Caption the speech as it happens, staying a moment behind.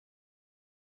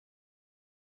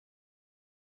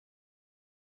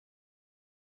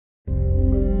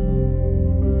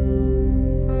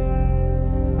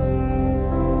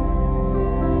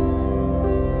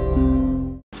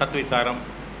சத்விசாரம்,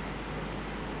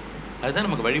 அதுதான்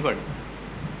நமக்கு வழிபாடு.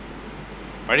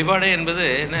 வழிபாடு என்பது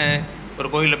என்ன? ஒரு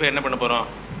கோயிலில் போய் என்ன பண்ண போகிறோம்?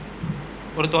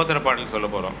 ஒரு தோத்திர பாடல் சொல்ல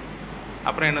போகிறோம்.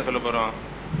 அப்புறம் என்ன சொல்ல போகிறோம்?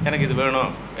 எனக்கு இது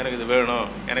வேணும், எனக்கு இது வேணும்,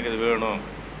 எனக்கு இது வேணும்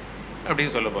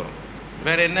அப்படின்னு சொல்ல போகிறோம்.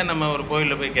 வேறு என்ன நம்ம ஒரு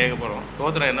கோயிலில் போய் கேட்க போகிறோம்?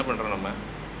 தோத்திரம் என்ன பண்ணுறோம்? நம்ம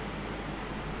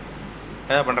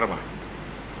எதாவது பண்ணுறோமா?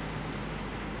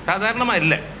 சாதாரணமாக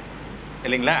இல்லை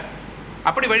இல்லைங்களா?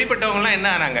 அப்படி வழிபட்டவங்களாம் என்ன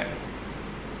ஆனாங்க?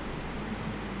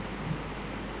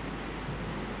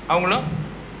 அவங்களும்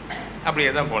அப்படியே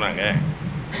தான் போனாங்க.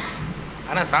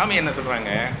 ஆனால் சாமி என்ன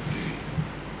சொல்கிறாங்க?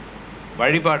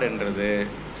 வழிபாடுன்றது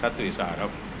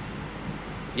சத்விசாரம்.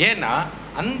 ஏன்னா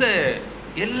அந்த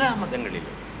எல்லா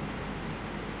மதங்களிலும்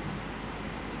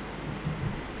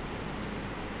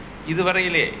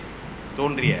இதுவரையிலே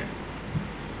தோன்றிய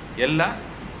எல்லா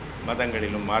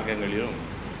மதங்களிலும் மார்க்கங்களிலும்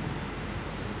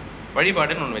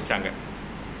வழிபாடுன்னு ஒன்று வச்சாங்க.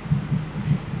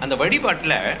 அந்த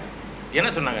வழிபாட்டில் என்ன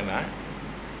சொன்னாங்கன்னா,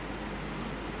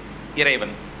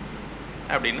 இறைவன்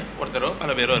அப்படின்னு ஒருத்தரோ பல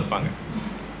பேரோ இருப்பாங்க.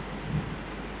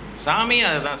 சாமி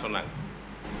அதை தான் சொன்னாங்க,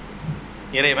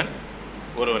 இறைவன்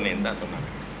ஒருவன் தான் சொன்னாங்க.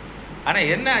 ஆனால்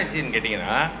என்ன ஆச்சுன்னு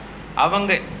கேட்டிங்கன்னா,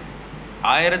 அவங்க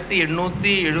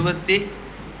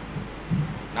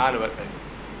 1874 வரைக்கும்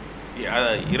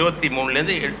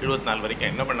 23லேருந்து 74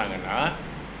 வரைக்கும் என்ன பண்ணாங்கன்னா,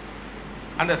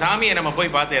 அந்த சாமியை நம்ம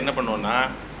போய் பார்த்து என்ன பண்ணுவோன்னா,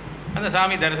 அந்த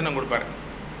சாமி தரிசனம் கொடுப்பாரு.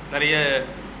 நிறைய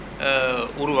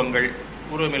உருவங்கள்,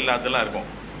 உருவம் இல்லாததெல்லாம் இருக்கும்.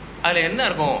 அதில் என்ன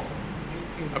இருக்கும்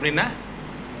அப்படின்னா,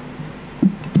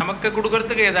 நமக்கு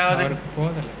கொடுக்கறதுக்கு ஏதாவது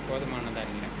போதுமானதா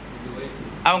இல்லை.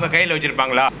 அவங்க கையில்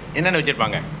வச்சுருப்பாங்களா? என்னென்ன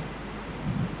வச்சுருப்பாங்க?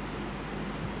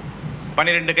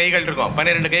 12 கைகள் இருக்கும்.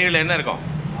 12 கைகளில் என்ன இருக்கும்?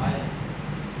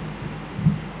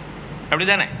 அப்படி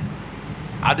தானே?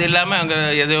 அது இல்லாமல் அங்கே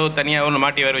ஏதோ தனியாக ஒன்று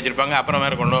மாட்டி வேறு வச்சுருப்பாங்க. அப்புறம்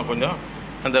வேறு கொஞ்சம்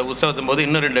அந்த உற்சவத்தின் போது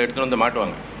இன்னும் 2 எடுத்துகிட்டு வந்து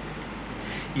மாட்டுவாங்க.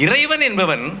 இறைவன்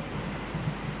என்பவன்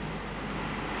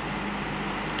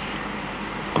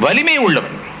வலிமை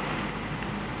உள்ளவன்.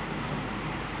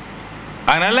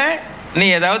 அதனால் நீ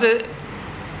ஏதாவது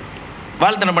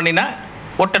வாழ்த்தனை பண்ணினா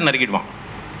ஒட்டை நறுக்கிடுவான்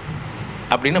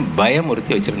அப்படின்னு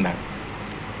பயமுறுத்தி வச்சுருந்தாங்க.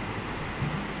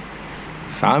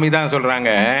 சாமி தான்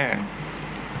சொல்கிறாங்க,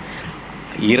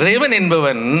 இறைவன்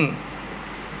என்பவன்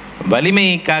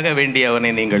வலிமைக்காக வேண்டியவனை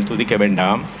நீங்கள் துதிக்க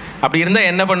வேண்டாம். அப்படி இருந்தால்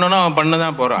என்ன பண்ணணும்? அவன் பண்ண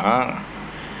தான் போகிறான்.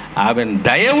 அவன்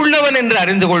தயவுள்ளவன் என்று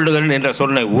அறிந்து கொள்ளுங்கள் என்ற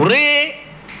சொன்ன ஒரே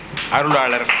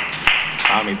அருளாளர்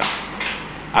சாமி தான்.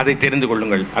 அதை தெரிந்து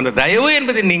கொள்ளுங்கள். அந்த தயவு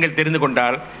என்பதை நீங்கள் தெரிந்து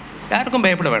கொண்டால் யாருக்கும்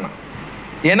பயப்பட வேணாம்.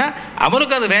 ஏன்னா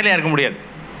அவனுக்கு அது வேலையாக இருக்க முடியாது.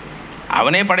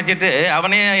 அவனே படைச்சிட்டு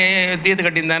அவனே தீர்த்து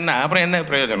கட்டியிருந்தான்னா அப்புறம் என்ன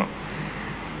பிரயோஜனம்?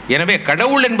 எனவே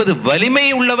கடவுள் என்பது வலிமை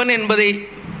உள்ளவன் என்பதை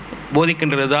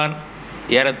போதிக்கின்றது தான்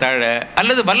ஏறத்தாழ,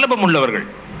 அல்லது வல்லபம் உள்ளவர்கள்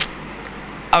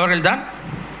அவர்கள்தான்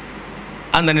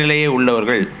அந்த நிலையே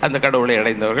உள்ளவர்கள், அந்த கடவுளை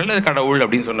அடைந்தவர்கள், அது கடவுள்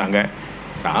அப்படின்னு சொன்னாங்க.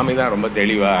 சாமி தான் ரொம்ப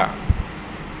தெளிவா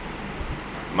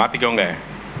மாற்றிக்கோங்க,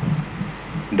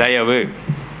 தயவு.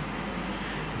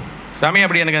 சாமி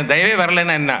அப்படி எனக்கு தயவே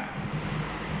வரலைன்னா என்ன?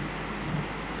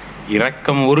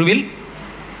 இரக்கம் உருவில்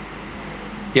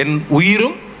என்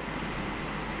உயிரும்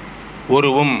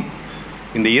உருவும்.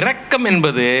 இந்த இரக்கம்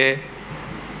என்பது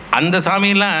அந்த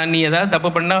சாமியெல்லாம் நீ ஏதாவது தப்பு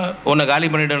பண்ண உன்னை காலி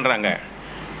பண்ணிடுன்றாங்க.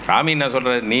 சாமி என்ன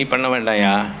சொல்ற? நீ பண்ண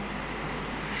வேண்டாயா.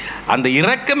 அந்த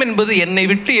இரக்கம் என்பது என்னை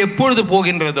விட்டு எப்பொழுது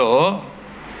போகின்றதோ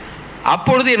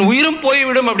அப்பொழுது என் உயிரும்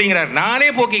போய்விடும் அப்படிங்கிறார். நானே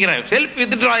போக்கிக்கிறேன். Self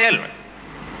withdrawal.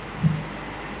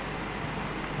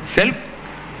 Self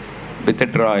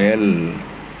withdrawal.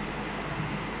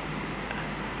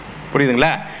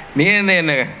 புரியுதுங்களா? நீ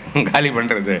என்ன காலி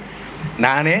பண்றது?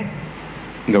 நானே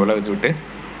இந்த உலகத்தை விட்டு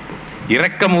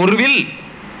இரக்கம் உருவில்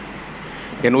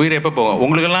என் உயிர் எப்போ போகும்?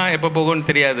 உங்களுக்கெல்லாம் எப்போ போகும்னு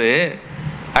தெரியாது,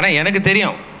 ஆனால் எனக்கு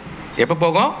தெரியும் எப்போ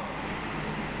போகும்.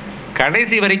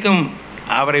 கடைசி வரைக்கும்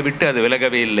அவரை விட்டு அது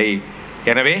விலகவே இல்லை.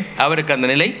 எனவே அவருக்கு அந்த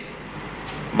நிலை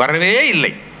வரவே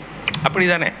இல்லை.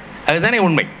 அப்படிதானே? அதுதானே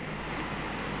உண்மை,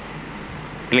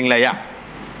 இல்லைங்களா ஐயா?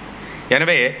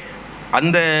 எனவே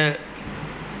அந்த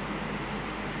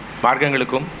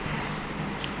மார்க்கங்களுக்கும்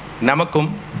நமக்கும்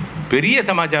பெரிய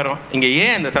சமாச்சாரம். இங்கே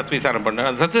ஏன் அந்த சத்விசாரம் பண்ண?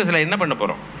 அந்த சத்விசாரம் என்ன பண்ண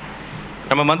போகிறோம்?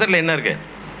 நம்ம மந்திரத்தில் என்ன இருக்கு?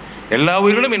 எல்லா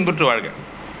உயிர்களும் இன்புற்று வாழ்க.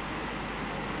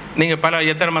 நீங்கள்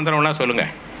எத்தனை மந்திரம்லாம்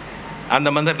சொல்லுங்கள். அந்த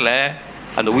மந்திரத்தில்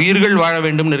அந்த உயிர்கள் வாழ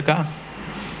வேண்டும்னு இருக்கா?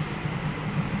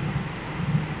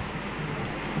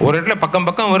 ஒரு இடத்துல பக்கம்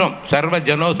பக்கம் வரும், சர்வ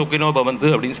ஜனோ சுக்கினோ பவந்து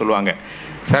அப்படின்னு சொல்லுவாங்க.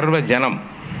 சர்வ ஜனம்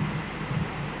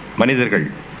மனிதர்கள்.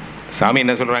 சாமி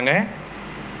என்ன சொல்கிறாங்க?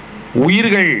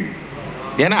 உயிர்கள்.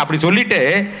 ஏன்னா அப்படி சொல்லிட்டு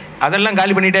அதெல்லாம்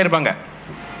காலி பண்ணிகிட்டே இருப்பாங்க.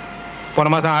 போன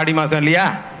மாதம் ஆடி மாதம் இல்லையா,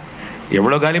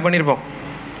 எவ்வளோ காலி பண்ணியிருப்போம்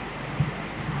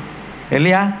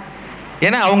இல்லையா?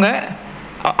 ஏன்னா அவங்க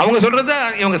அவங்க சொல்கிறத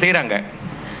இவங்க செய்கிறாங்க.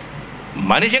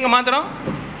 மனுஷங்க மாத்திரம்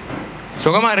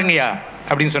சுகமாக இருங்கய்யா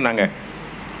அப்படின்னு சொன்னாங்க.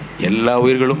 எல்லா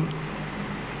உயிர்களும்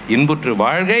இன்புற்று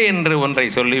வாழ்க என்று ஒன்றை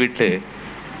சொல்லிவிட்டு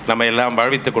நம்ம எல்லாம்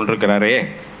வாழ்வித்துக் கொண்டிருக்கிறாரே,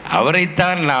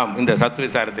 அவரைத்தான் நாம் இந்த சத்து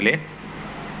விசாரத்திலே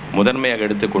முதன்மையாக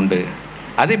எடுத்துக்கொண்டு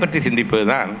அதை பற்றி சிந்திப்பது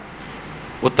தான்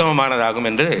உத்தமமானதாகும்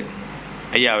என்று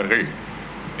ஐயா அவர்கள்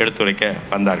எடுத்துரைக்க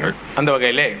வந்தார்கள். அந்த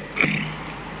வகையிலே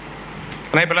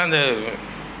நான் இப்போலாம் அந்த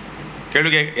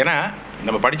கேள்வி ஏன்னா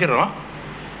நம்ம படிச்சிடறோம்,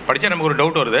 படித்தா நமக்கு ஒரு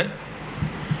டவுட் வருது,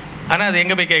 ஆனால் அது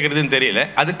எங்கே போய் கேட்குறதுன்னு தெரியல.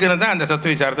 அதுக்குன்னு தான் அந்த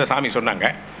சத்து விசாரத்தை சாமி சொன்னாங்க.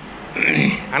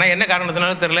 ஆனால் என்ன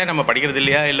காரணத்தினாலும் தெரியல, நம்ம படிக்கிறது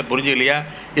இல்லையா, இல்லை புரிஞ்சுக்கலையா,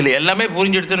 இல்லை எல்லாமே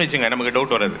புரிஞ்சுடுத்துன்னு வச்சுங்க, நமக்கு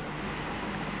டவுட் வராது.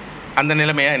 அந்த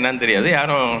நிலைமையாக என்னன்னு தெரியாது.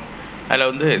 யாரும்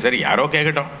அதில் சரி யாரோ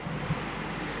கேட்கட்டும்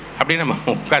அப்படின்னு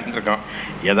நம்ம உட்கார்ந்துருக்கோம்.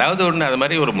 ஏதாவது ஒன்று அது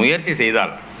மாதிரி ஒரு முயற்சி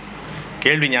செய்தால்,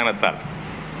 கேள்வி ஞானத்தால்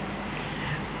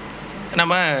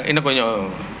நம்ம இன்னும் கொஞ்சம்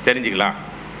தெரிஞ்சுக்கலாம்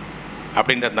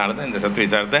அப்படின்றதுனால தான் இந்த சத்து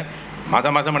விசாரத்தை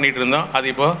மாதம் மாதம் பண்ணிகிட்டு இருந்தோம். அது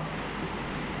இப்போது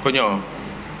கொஞ்சம்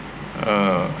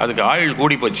அதுக்கு ஆயுள்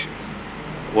கூடி போச்சு.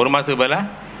 ஒரு மாதத்துக்கு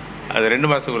பதிலாக அது 2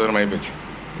 மாதத்துக்கு ஒரு மாதிரி போச்சு.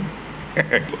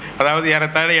 அதாவது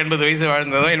ஏறத்தாழ 80 வயசு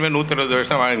வாழ்ந்ததும் இனிமேல் 120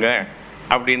 வருஷம் வாழுங்க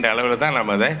அப்படின்ற அளவில் தான்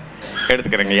நம்ம அதை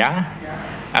எடுத்துக்கிறோங்கய்யா.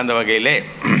 அந்த வகையிலே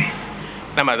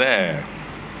நம்ம அதை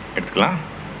எடுத்துக்கலாம்.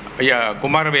 ஐயா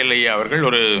குமாரவேல் ஐயா அவர்கள்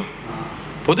ஒரு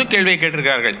பொது கேள்வியை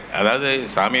கேட்டிருக்கார்கள். அதாவது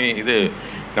சாமி இது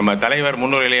நம்ம தலைவர்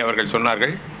முன்னுரையிலே அவர்கள்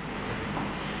சொன்னார்கள்,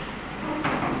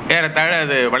 ஏறத்தாழ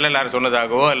அது வள்ளலார்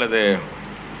சொன்னதாகவோ அல்லது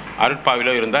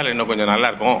அருட்பாவிலோ இருந்தால் இன்னும் கொஞ்சம்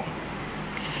நல்லாயிருக்கும்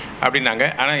அப்படின்னாங்க.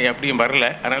 ஆனால் எப்படியும் வரல.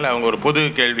 அதனால் அவங்க ஒரு பொது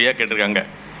கேள்வியாக கேட்டிருக்காங்க.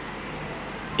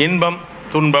 இன்பம்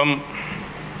துன்பம்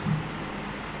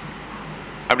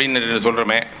அப்படின்னு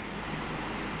சொல்கிறோமே,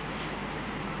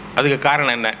 அதுக்கு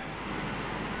காரணம் என்ன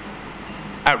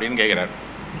அப்படின்னு கேட்குறாரு.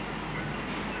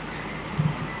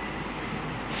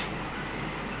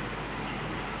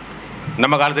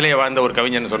 நம்ம காலத்திலே வாழ்ந்த ஒரு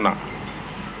கவிஞன் சொன்னான்,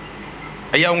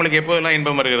 ஐயா உங்களுக்கு எப்போதெல்லாம்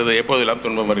இன்பம் வருகிறது, எப்போதெல்லாம்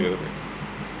துன்பம் வருகிறது.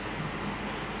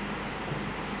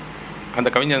 அந்த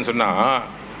கவிஞன் சொன்னான்,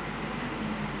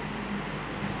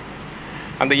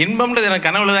 அந்த இன்பம்ன்றது எனக்கு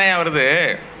கனவுல தான் வருது,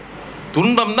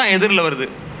 துன்பம் தான் எதிரில் வருது.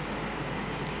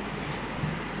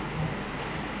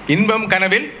 இன்பம்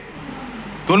கனவில்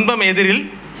துன்பம் எதிரில்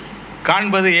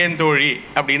காண்பது ஏன் தோழி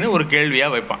அப்படின்னு ஒரு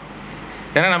கேள்வியாக வைப்பான்.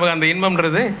 ஏன்னா நமக்கு அந்த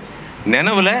இன்பம்ன்றது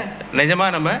நினைவில்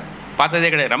நிஜமாக நம்ம பார்த்ததே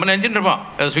கிடையாது. நம்ம நினச்சிட்டு இருப்போம்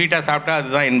ஸ்வீட்டாக சாப்பிட்டா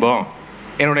அதுதான் இன்பம்,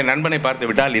 என்னுடைய நண்பனை பார்த்து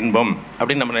விட்டால் இன்பம்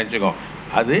அப்படின்னு நம்ம நினச்சிக்கோம்.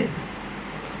 அது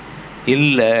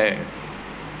இல்லை.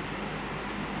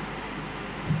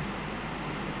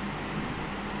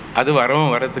 அது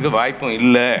வரத்துக்கு வாய்ப்பும்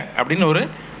இல்லை அப்படின்னு ஒரு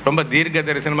ரொம்ப தீர்க்க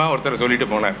தரிசனமாக ஒருத்தர் சொல்லிட்டு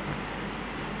போனார்.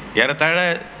 ஏறத்தாழ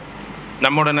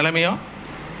நம்மளோட நிலைமையும்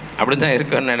அப்படி தான்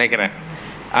இருக்குன்னு நினைக்கிறேன்.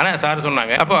 ஆனால் சார்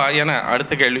சொன்னாங்க. அப்போ ஏன்னா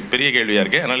அடுத்த கேள்வி பெரிய கேள்வியாக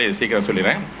இருக்குது, அதனால் இது சீக்கிரம்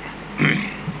சொல்லிடுறேன்.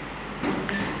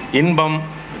 இன்பம்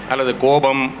அல்லது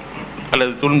கோபம்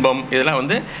அல்லது துன்பம் இதெல்லாம்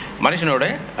மனுஷனோட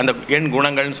அந்த எண்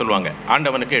குணங்கள்னு சொல்லுவாங்க.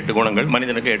 ஆண்டவனுக்கு 8 குணங்கள்,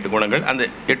 மனிதனுக்கு 8 குணங்கள். அந்த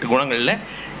 8 குணங்களில்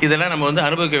இதெல்லாம் நம்ம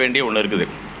அனுபவிக்க வேண்டிய ஒன்று இருக்குது.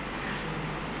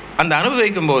 அந்த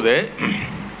அனுபவிக்கும் போது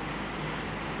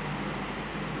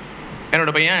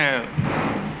என்னோட பையன்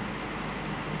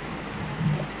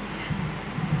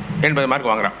 80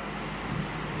 மார்க் வாங்குறான்.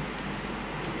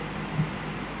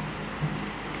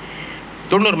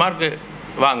 90 மார்க்கு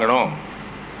வாங்கணும்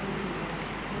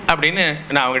அப்படின்னு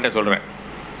நான் அவங்ககிட்ட சொல்கிறேன்.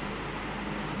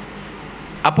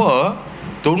 அப்போது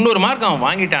 90 மார்க் அவன்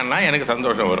வாங்கிட்டான்னா எனக்கு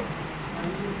சந்தோஷம் வரும்.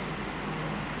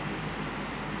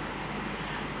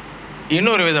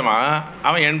 இன்னொரு விதமாக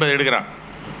அவன் 80 எடுக்கிறான்,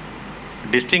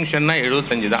 டிஸ்டிங்ஷன்னா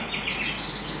 75 தான்,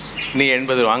 நீ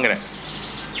 80 வாங்குற,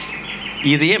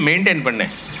 இதையே மெயின்டைன் பண்ணு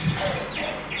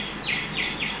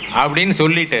அப்படின்னு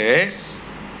சொல்லிட்டு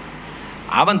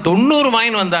அவன் 90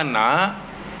 வாங்கின்னு வந்தான்னா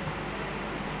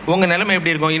உங்கள் நிலைமை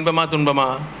எப்படி இருக்கும்? இன்பமா துன்பமா?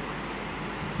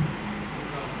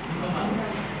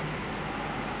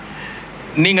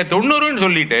 நீங்கள் 90ன்னு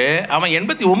சொல்லிட்டு அவன்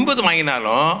 89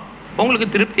 வாங்கினாலும் உங்களுக்கு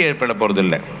திருப்தி ஏற்பட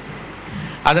போகிறதில்லை.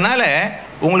 அதனால்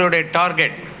உங்களுடைய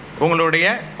டார்கெட், உங்களுடைய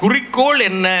குறிக்கோள்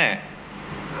என்ன?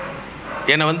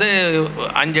 என்னை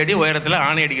 5 அடி உயரத்தில்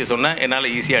ஆணை அடிக்க சொன்னால்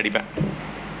என்னால் ஈஸியாக அடிப்பேன்.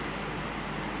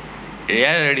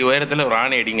 7 அடி உயரத்தில் ஒரு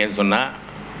ஆணை அடிங்கன்னு சொன்னால்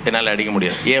என்னால் அடிக்க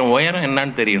முடியாது. என் உயரம்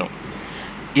என்னன்னு தெரியணும்,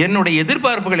 என்னுடைய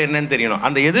எதிர்பார்ப்புகள் என்னன்னு தெரியணும்.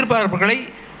 அந்த எதிர்பார்ப்புகளை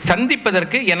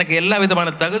சந்திப்பதற்கு எனக்கு எல்லா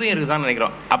விதமான தகுதியும் இருக்குதான்னு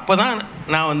நினைக்கிறோம். அப்போ தான்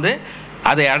நான்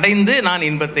அதை அடைந்து நான்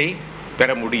இன்பத்தை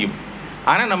பெற முடியும்.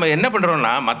 ஆனால் நம்ம என்ன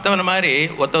பண்ணுறோன்னா மற்றவனை மாதிரி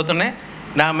ஒருத்தனை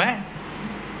நாம்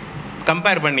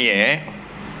கம்பேர் பண்ணியே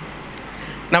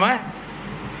நம்ம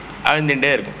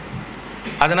அழிந்துட்டே இருக்கும்.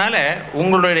 அதனால்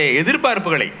உங்களுடைய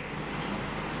எதிர்பார்ப்புகளை,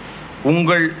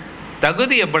 உங்கள்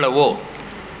தகுதி எவ்வளவோ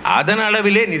அதன்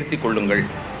அளவிலே நிறுத்தி கொள்ளுங்கள்.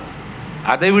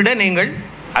 அதைவிட நீங்கள்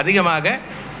அதிகமாக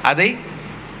அதை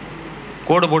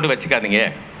கோடு போட்டு வச்சுக்காதீங்க.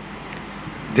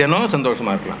 தினம்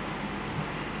சந்தோஷமாக இருக்கலாம்,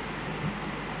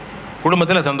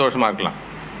 குடும்பத்தில் சந்தோஷமாக இருக்கலாம்.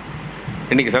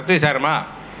 இன்றைக்கி சத்து விசாரமா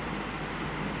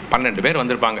 12 பேர்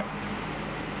வந்திருப்பாங்க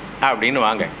அப்படின்னு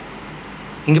வாங்க,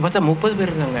 இங்கே பார்த்தா 30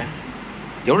 பேர் இருக்காங்க,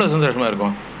 எவ்வளோ சந்தோஷமாக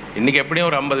இருக்கும். இன்றைக்கி எப்படியும்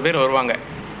ஒரு 50 பேர் வருவாங்க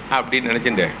அப்படின்னு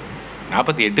நினச்சிட்டு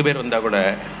 48 பேர் வந்தால் கூட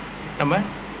நம்ம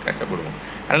கஷ்டப்படுவோம்.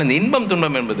 அதனால் இந்த இன்பம்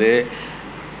துன்பம் என்பது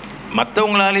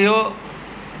மற்றவங்களாலேயோ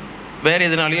வேறு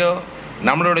எதுனாலேயோ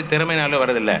நம்மளுடைய திறமையினாலோ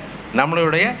வரதில்லை.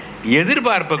 நம்மளுடைய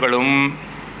எதிர்பார்ப்புகளும்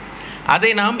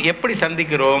அதை நாம் எப்படி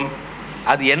சந்திக்கிறோம்,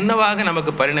 அது என்னவாக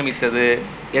நமக்கு பரிணமித்தது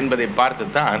என்பதை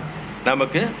பார்த்துத்தான்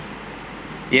நமக்கு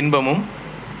இன்பமும்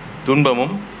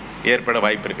துன்பமும் ஏற்பட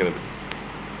வாய்ப்பு இருக்கிறது.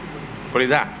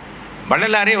 புரியுதா?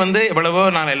 வள்ளலாரே எவ்வளவோ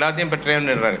நான் எல்லாத்தையும்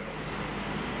பெற்றேன்னுறாரு.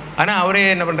 ஆனால் அவரே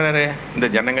என்ன பண்ணுறாரு, இந்த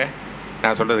ஜனங்க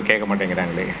நான் சொல்கிறது கேட்க மாட்டேங்கிறா.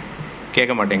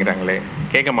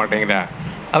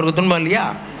 அவருக்கு துன்பம் இல்லையா?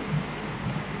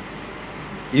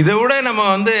 இதை விட நம்ம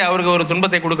அவருக்கு ஒரு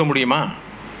துன்பத்தை கொடுக்க முடியுமா?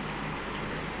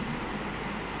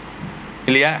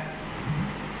 இல்லையா?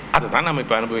 அதுதான் நம்ம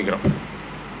இப்போ அனுபவிக்கிறோம்.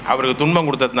 அவருக்கு துன்பம்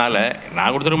கொடுத்ததுனால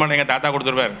நான் கொடுத்துருக்க மாட்டேன், எங்கள் தாத்தா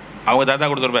கொடுத்துருப்பார், அவங்க தாத்தா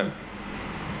கொடுத்துருப்பார்.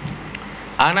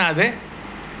 ஆனால் அது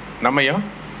நம்மையும்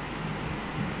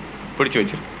பிடிச்சி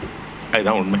வச்சிருக்கு.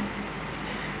 அதுதான் உண்மை.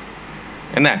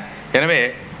 என்ன? எனவே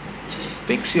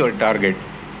fix your target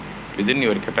within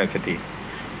your capacity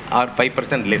R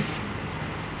 5% less.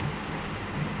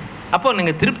 அப்போ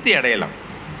நீங்கள் திருப்தி அடையலாம்.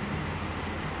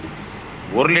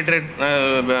 1 லிட்டர்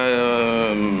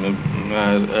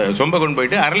சொம்பை கொண்டு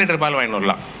போயிட்டு 1/2 லிட்டர் பால் வாங்கிட்டு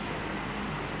வரலாம்.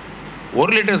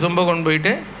 1 லிட்டர் சொம்பை கொண்டு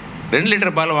போயிட்டு 2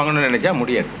 லிட்டர் பால் வாங்கணும்னு நினச்சா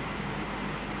முடியாது.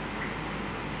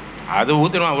 அது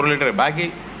ஊற்றிடுவான் 1 லிட்டர், பாக்கி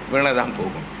வீணாக தான்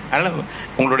போகும். அதனால்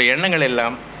உங்களுடைய எண்ணங்கள்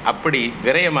எல்லாம் அப்படி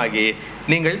விரயமாகி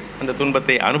நீங்கள் அந்த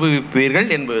துன்பத்தை அனுபவிப்பீர்கள்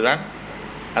என்பதுதான்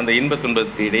அந்த இன்ப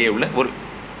துன்பத்துக்கு இடையே உள்ள ஒரு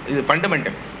இது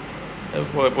ஃபண்டமெண்டல்.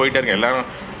 போயிட்டே இருக்க எல்லாரும்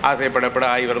ஆசைப்படப்பட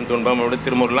ஆய்வரும் துன்பம் அப்படி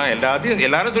திருமூர்லாம்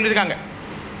எல்லாரும் சொல்லியிருக்காங்க.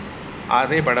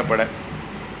 ஆசைப்படப்பட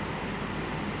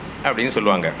அப்படின்னு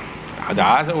சொல்லுவாங்க. அது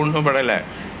ஆசை ஒன்றும் படலை,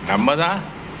 நம்ம தான்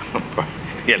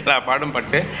எல்லா பாடும்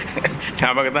பட்டு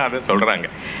நமக்கு தான் அதை சொல்கிறாங்க.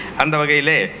 அந்த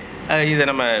வகையிலே இதை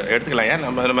நம்ம எடுத்துக்கலாம். ஏன்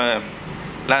நம்ம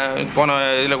போன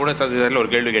இதில் கூட ஒரு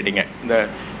கேள்வி கேட்டிங்க, இந்த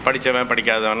படித்தவன்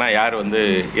படிக்காதவனா யார்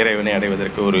இறைவனை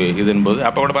அடைவதற்கு ஒரு இதுன்போது.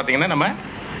 அப்போ கூட பார்த்திங்கன்னா நம்ம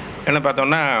என்ன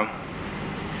பார்த்தோம்னா,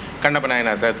 கண்ணப்ப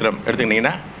நாயனார் சரித்திரம்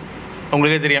எடுத்துக்கிட்டிங்கன்னா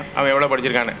உங்களுக்கே தெரியும் அவன் எவ்வளோ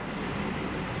படிச்சிருக்கான்னு.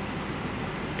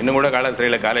 இன்னும் கூட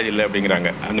காலத்துறையில் காலேஜ் இல்லை அப்படிங்கிறாங்க.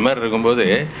 அந்த மாதிரி இருக்கும்போது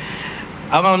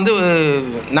அவன்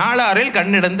 4 ஆறில்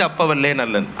கண்ணிடந்து அப்பவல்லே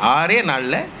நல்லன். 6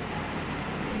 நாளில்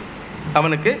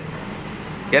அவனுக்கு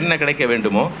என்ன கிடைக்க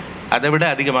வேண்டுமோ அதை விட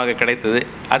அதிகமாக கிடைத்தது.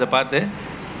 அதை பார்த்து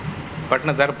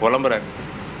பட்டினத்தார் புலம்புறார்.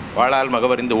 வாழால்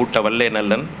மகவறிந்து ஊட்ட வல்லே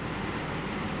நல்லன்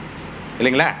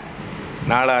இல்லைங்களா?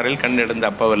 4 ஆறில் கண்ணிடந்து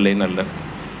அப்பவல்லே நல்லன்.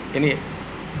 இனி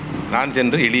நான்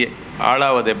சென்று எளிய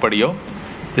ஆளாவது எப்படியோ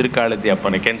திருக்காலத்தி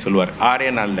அப்பனுக்கேன்னு சொல்லுவார். 6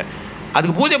 நாளில்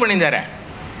அதுக்கு பூஜை பண்ணியிருந்தார.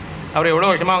 அவர் எவ்வளோ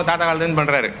வருஷமாக அவங்க தாத்தா காலத்துலேருந்து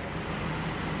பண்ணுறாரு.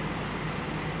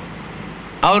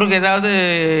 அவருக்கு ஏதாவது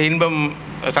இன்பம்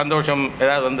சந்தோஷம்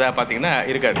ஏதாவது வந்தால் பார்த்தீங்கன்னா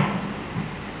இருக்காது.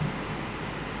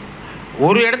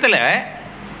 ஒரு இடத்துல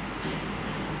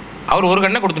அவர் ஒரு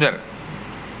கண்ணை கொடுத்துட்டார்,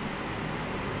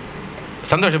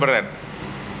 சந்தோஷப்படுறார்.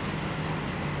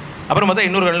 அப்புறம் பார்த்தா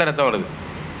இன்னொரு கண்ணில் ரத்தம் வருது.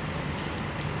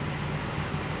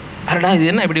 அடடா இது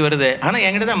என்ன இப்படி வருது, ஆனால்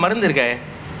என்கிட்ட தான் மருந்து இருக்க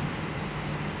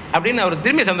அப்படின்னு அவர்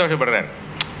திரும்பி சந்தோஷப்படுறார்.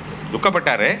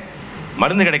 துக்கப்பட்டார்,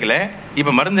 மருந்து கிடைக்கல.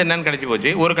 இப்போ மருந்து என்னன்னு கிடைச்சி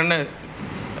போச்சு. ஒரு கண்ணை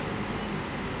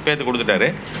பேத்து கொடுத்துட்டாரு.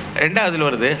 2வதுல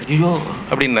வருது, ஐயோ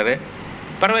அப்படின்னாரு.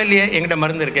 பரவாயில்லையே என்கிட்ட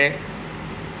மருந்து இருக்கே.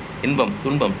 இன்பம்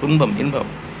துன்பம் துன்பம் இன்பம்.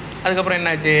 அதுக்கப்புறம்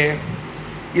என்னாச்சு,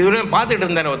 இதுவரை பார்த்துக்கிட்டு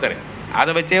இருந்தார் ஒருத்தர்.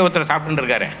 அதை வச்சே ஒருத்தர் சாப்பிட்டுட்டு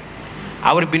இருக்காரு.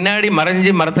 அவர் பின்னாடி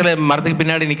மறைஞ்சு மரத்துக்கு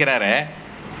பின்னாடி நிற்கிறாரு.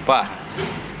 பா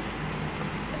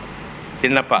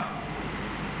என்னப்பா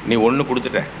நீ ஒன்று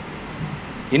கொடுத்துட்ட,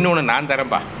 இன்னொன்று நான்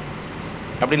தரேன்ப்பா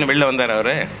அப்படின்னு வெளில வந்தார்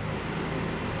அவர்.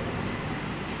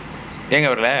 ஏங்க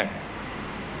அவர்ல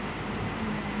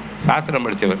சாஸ்திரம்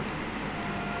படித்தவர்,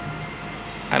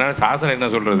 அதனால் சாஸ்திரம் என்ன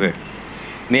சொல்கிறது,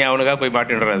 நீ அவனுக்காக போய்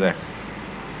மாட்டின்றத,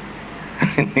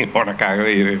 நீ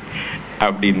உனக்காகவே இரு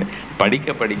அப்படின்னு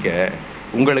படிக்க படிக்க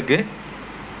உங்களுக்கு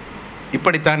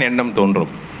இப்படித்தான் எண்ணம்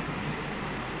தோன்றும்.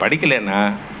 படிக்கலைன்னா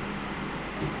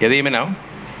எதையுமே நாம்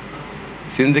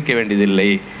சிந்திக்க வேண்டியதில்லை.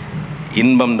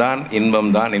 இன்பம்தான்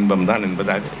இன்பம்தான் இன்பம்தான்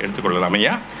என்பதாக எடுத்துக்கொள்ளலாம்.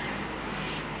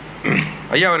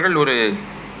 ஐயா அவர்கள் ஒரு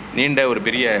நீண்ட ஒரு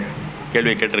பெரிய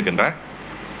கேள்வியை கேட்டிருக்கின்றார்.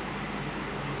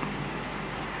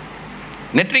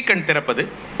 நெற்றிக்கண் திறப்பது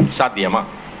சாத்தியமா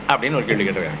அப்படின்னு ஒரு கேள்வி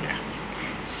கேட்டிருக்காங்க.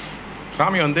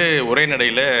 சாமி வந்து ஒரே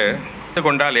நடையில்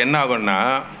கொண்டால் என்ன ஆகும்னா,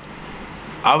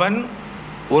 அவன்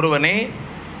ஒருவனை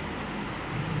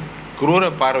குரூர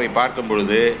பார்வை பார்க்கும்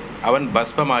பொழுது அவன்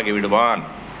பஸ்பமாகி விடுவான்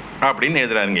அப்படின்னு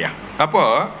எழுதுறாருங்கய்யா.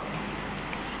 அப்போது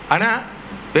ஆனால்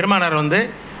பெருமானார் வந்து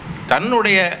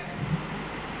தன்னுடைய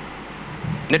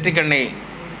நெற்றிக்கண்ணை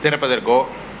திறப்பதற்கோ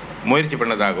முயற்சி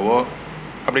பண்ணதாகவோ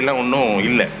அப்படிலாம் ஒன்றும்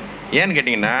இல்லை. ஏன்னு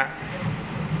கேட்டிங்கன்னா,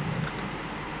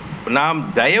 நாம்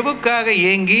தயவுக்காக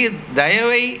ஏங்கி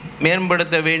தயவை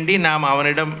மேம்படுத்த வேண்டி நாம்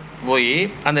அவனிடம் போய்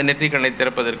அந்த நெற்றிக்கண்ணை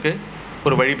திறப்பதற்கு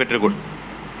ஒரு வழி பெற்று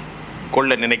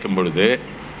கொள்ள நினைக்கும் பொழுது,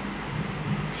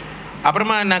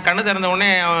 அப்புறமா நான் கண்ணை திறந்த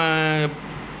உடனே அவன்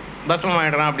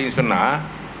பஸ்மமாயிடுறான் அப்படின்னு சொன்னால்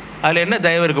அதில் என்ன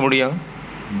தயவு இருக்க முடியும்?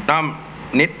 நாம்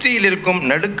நெற்றியில் இருக்கும்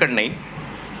நடுக்கண்ணை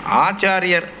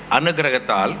ஆச்சாரியர்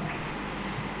அனுகிரகத்தால்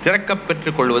திறக்கப்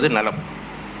பெற்றுக் கொள்வது நலம்.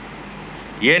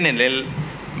 ஏனெனில்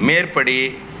மேற்படி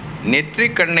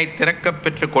நெற்றிக்கண்ணை திறக்கப்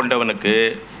பெற்று கொண்டவனுக்கு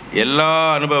எல்லா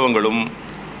அனுபவங்களும்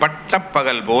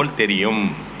பட்டப்பகல் போல் தெரியும்.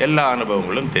 எல்லா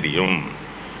அனுபவங்களும் தெரியும்.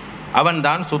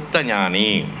 அவன்தான் சுத்த ஞானி.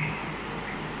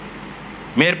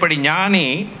 மேற்படி ஞானி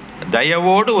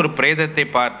தயவோடு ஒரு பிரேதத்தை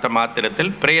பார்த்த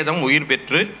மாத்திரத்தில் பிரேதம் உயிர்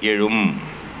பெற்று எழும்.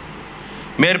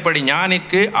 மேற்படி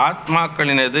ஞானிக்கு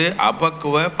ஆத்மாக்களினது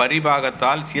அபக்குவ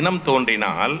பரிபாகத்தால் சினம்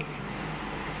தோன்றினால்,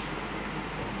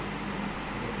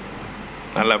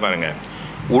 நல்லா பாருங்க,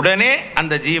 உடனே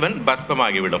அந்த ஜீவன்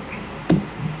பஸ்பமாகிவிடும்.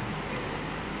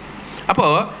 அப்போ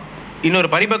இன்னொரு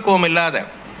பரிபக்குவம் இல்லாத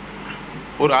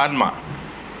ஒரு ஆன்மா,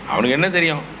 அவனுக்கு என்ன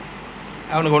தெரியும்?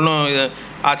 அவனுக்கு ஒன்றும்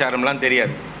ஆச்சாரம்லாம்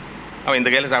தெரியாது. அவன் இந்த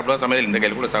கையில் சாப்பிடுவான், சமையல் இந்த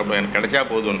கையில் கூட சாப்பிடுவான், எனக்கு கிடைச்சா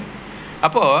போதும்னு.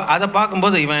 அப்போது அதை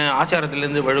பார்க்கும்போது இவன்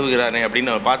ஆச்சாரத்திலேருந்து வழுவுகிறானே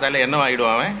அப்படின்னு பார்த்தாலே என்ன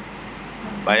ஆகிடுவான்? அவன்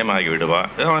பயமாகி விடுவான்,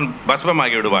 அவன்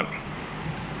பஸ்பமாகி விடுவான்.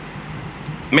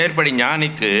 மேற்படி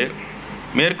ஞானிக்கு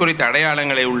மேற்குறித்த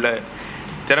அடையாளங்களை உள்ள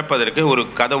திறப்பதற்கு ஒரு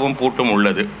கதவும் பூட்டும்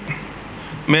உள்ளது.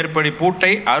 மேற்படி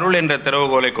பூட்டை அருள் என்ற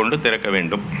திறவுகோலை கொண்டு திறக்க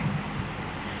வேண்டும்.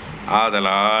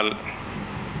 ஆதலால்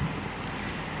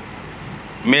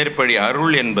மேற்படி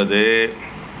அருள் என்பது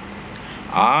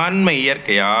ஆன்ம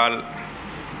இயற்கையால்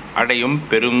அடையும்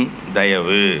பெரும்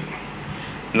தயவு.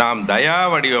 நாம் தயா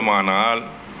வடிவமானால்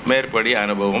மேற்படி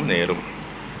அனுபவம் நேரும்.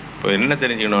 இப்போ என்ன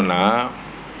தெரிஞ்சுக்கணுன்னா,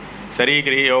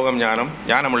 சரீகிரி யோகம்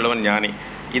ஞானம் உள்ளவன் ஞானி.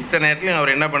 இத்தனை நேரத்துலையும்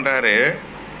அவர் என்ன பண்ணுறாரு?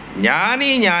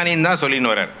 ஞானின்னு தான்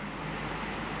சொல்லின்னு வர்றார்.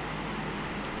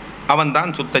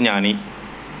 அவன்தான் சுத்த ஞானி.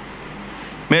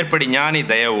 மேற்படி ஞானி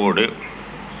தயவோடு,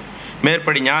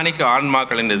 மேற்படி ஞானிக்கு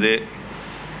ஆன்மாக்களினது,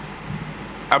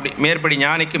 அப்படி மேற்படி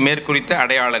ஞானிக்கு மேற்குறித்த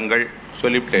அடையாளங்கள்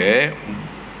சொல்லிவிட்டு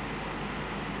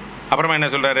அப்புறமா என்ன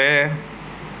சொல்கிறாரு?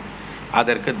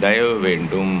 அதற்கு தயவு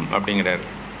வேண்டும் அப்படிங்கிறார்.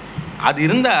 அது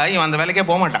இருந்தால் இவன் அந்த வேலைக்கே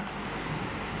போக மாட்டான்.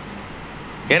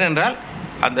 ஏனென்றால்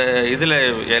அந்த இதில்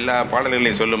எல்லா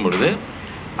பாடல்களையும் சொல்லும் பொழுது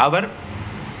அவர்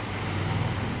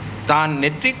தான்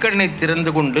நெற்றிக்கண்ணை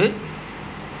திறந்து கொண்டு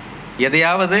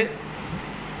எதையாவது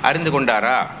அறிந்து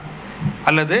கொண்டாரா,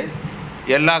 அல்லது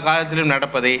எல்லா காலத்திலும்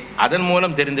நடப்பதை அதன்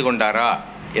மூலம் தெரிந்து கொண்டாரா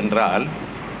என்றால்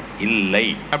இல்லை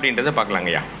அப்படின்றத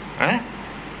பார்க்கலாங்கய்யா.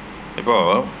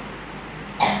 இப்போது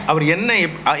அவர் என்ன,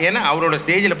 ஏன்னா அவரோட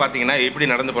ஸ்டேஜில் பார்த்தீங்கன்னா எப்படி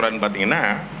நடந்து போகிறாருன்னு பார்த்தீங்கன்னா,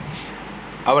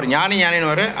 அவர்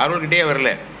ஞானின்னு வர அருள்கிட்டே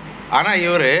வரல. ஆனால்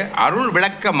இவர் அருள்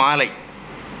விளக்க மாலை,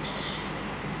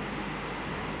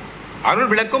 அருள்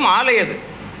விளக்கும் ஆலை.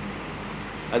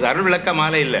 அது அருள் விளக்க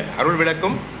மாலை இல்லை, அருள்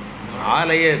விளக்கும்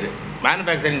ஆலையே. அது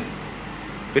மேனுஃபேக்சரிங்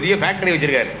பெரிய ஃபேக்டரி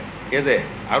வச்சுருக்காரு. எது?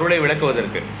 அருளை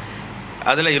விளக்குவதற்கு.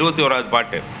 அதில் 21வது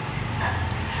பாட்டு,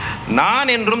 நான்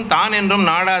என்றும் தான் என்றும்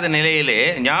நாடாத நிலையிலே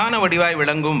ஞான வடிவாய்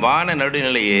விளங்கும் வான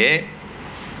நடுநிலையே.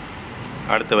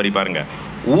 அடுத்த வரி பாருங்க,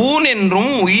 ஊன்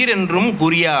என்றும் உயிர் என்றும்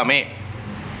புரியாமே.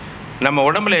 நம்ம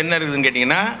உடம்புல என்ன இருக்குதுன்னு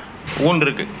கேட்டிங்கன்னா, ஊன்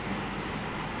இருக்கு,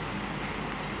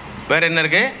 வேற என்ன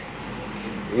இருக்கு?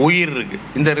 உயிர் இருக்கு.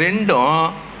 இந்த ரெண்டும்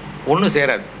ஒன்றும்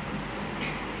சேராது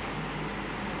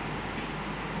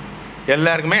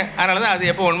எல்லாருக்குமே. அதனால தான்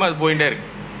அது எப்போ ஒன்றுமோ அது போயிட்டே இருக்கு.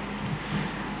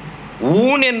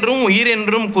 ஊன் என்றும் உயிர்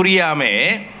என்றும் புரியாமே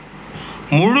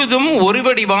முழுதும் ஒரு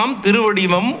வடிவாம்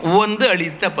திருவடிவம் உவந்து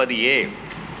அளித்த பதியே.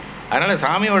 அதனால்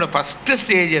சாமியோட ஃபஸ்ட்டு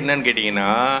ஸ்டேஜ் என்னன்னு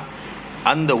கேட்டிங்கன்னா,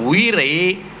 அந்த உயிரை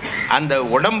அந்த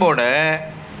உடம்போட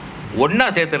ஒன்றா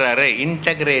சேர்த்துறாரு.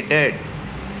 இன்டகிரேட்டட்,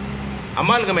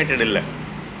 அமால்கமேட்டட் இல்லை.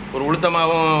 ஒரு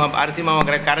உளுத்தமாகவும் அரிசி மாவும்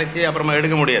கரைச்சி அப்புறமா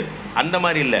எடுக்க முடியாது, அந்த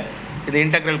மாதிரி இல்லை. இது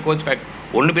இன்டகிரல் கோச் ஃபேக்ட்,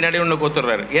 ஒன்று பின்னாடி ஒன்று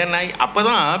கோத்துடுறாரு. ஏன்னா அப்போ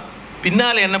தான்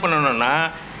பின்னால் என்ன பண்ணணும்னா,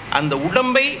 அந்த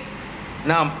உடம்பை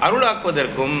நாம்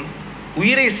அருளாக்குவதற்கும்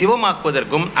உயிரை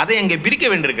சிவமாக்குவதற்கும் அதை அங்கே பிரிக்க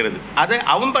வேண்டியிருக்கிறது. அதை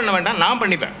அவன் பண்ண வேண்டாம், நான்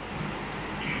பண்ணிப்பேன்.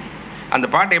 அந்த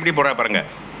பாட்டை எப்படி போட பாருங்க,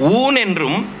 ஊன்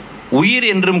என்றும் உயிர்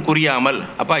என்றும் குறியாமல்.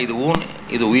 அப்பா இது ஊன்,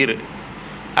 இது உயிர்.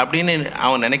 அப்படின்னு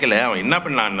அவன் நினைக்கல. அவன் என்ன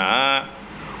பண்ணான்னா,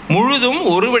 முழுதும்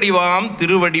ஒரு வடிவாம்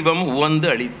திருவடிவம் உவந்து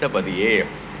அளித்த பதியே,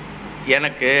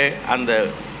 எனக்கு அந்த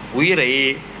உயிரை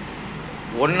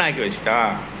ஒன்றாக்கி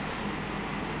வச்சுட்டான்.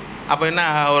 அப்போ என்ன,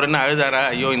 அவர் என்ன அழுதாரா,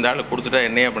 ஐயோ இந்த ஆள் கொடுத்துட்டா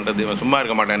என்னையா பண்ணுறது, இவன் சும்மா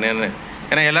இருக்க மாட்டானேன்னு,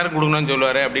 ஏன்னா எல்லாரும் கொடுக்கணும்னு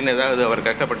சொல்லுவார் அப்படின்னு ஏதாவது அவர்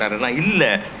கஷ்டப்பட்டாருன்னா, இல்லை,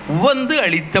 உவந்து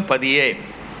அளித்த பதியே.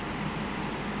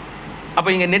 அப்போ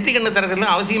இங்கே நெற்றிக்கண்ணை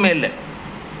திறக்கிறதுலாம் அவசியமே இல்லை.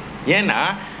 ஏன்னா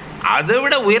அதை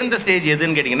விட உயர்ந்த ஸ்டேஜ்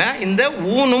எதுன்னு கேட்டிங்கன்னா, இந்த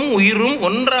ஊனும் உயிரும்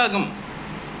ஒன்றாகும்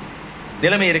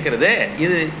நிலைமை இருக்கிறது.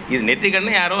 இது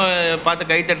நெற்றிக்கண்ணை யாரும் பார்த்து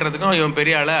கை தட்டுறதுக்கும் இவன்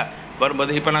பெரிய ஆளாக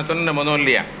வரும்போது, இப்போ நான் சொன்ன முதல்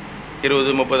இல்லையா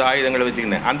 20-30 ஆயுதங்களை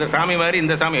வச்சுக்கினேன், அந்த சாமி மாதிரி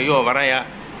இந்த சாமி, ஐயோ வரையா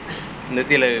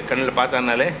நெத்தியில் கண்ணில்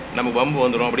பார்த்தானாலே நமக்கு வம்பு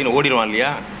வந்துடும் அப்படின்னு ஓடிடுவான் இல்லையா.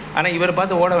 ஆனால் இவரை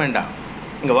பார்த்து ஓட வேண்டாம்,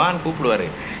 இங்கே வான்னு கூப்பிடுவார்.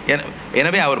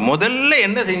 எனவே அவர் முதல்ல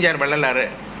என்ன செஞ்சார் வள்ளலார்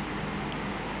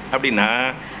அப்படின்னா,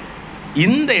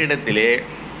 இந்த இடத்திலே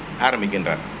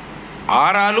ஆரம்பிக்கின்றார்.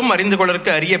 ஆறாலும் அறிந்து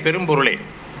கொள்வதற்கு அரிய பெரும் பொருளே,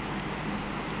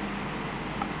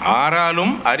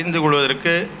 ஆறாலும் அறிந்து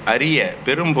கொள்வதற்கு அரிய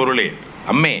பெரும் பொருளே,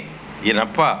 அம்மே, என்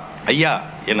அப்பா, ஐயா,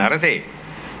 என் அரசே,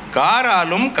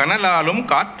 காராலும் கனலாலும்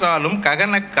காற்றாலும்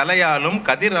ககன கலையாலும்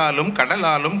கதிராலும்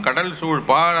கடலாலும் கடல் சூழ்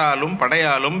பாராலும்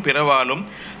படையாலும் பிறவாலும்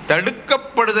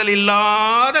தடுக்கப்படுதல்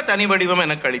இல்லாத தனி வடிவம்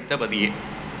எனக்கு அளித்த பதியே.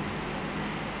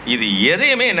 இது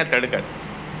எதையுமே என்ன தடுக்காது,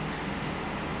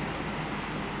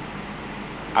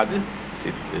 அது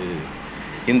சித்து.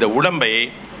 இந்த உடம்பை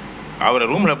அவரை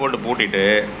ரூமில் போட்டு பூட்டிட்டு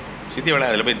சித்தி வேலை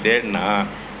அதில் போய் தேடினா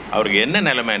அவருக்கு என்ன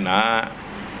நிலைமைன்னா,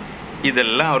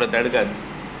 இதெல்லாம் அவரை தடுக்காது.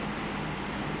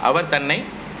 அவர் தன்னை,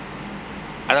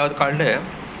 அதாவது கால்டு,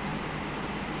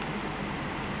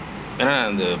 ஏன்னா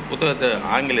அந்த புத்தகத்தை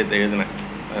ஆங்கிலத்தை எழுதினேன்,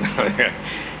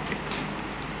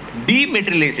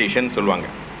 டீமெட்டீரியலைசேஷன் சொல்லுவாங்க.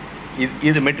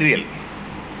 இது மெட்டீரியல்,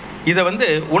 இதை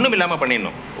ஒன்றும் இல்லாமல்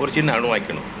பண்ணிடணும், ஒரு சின்ன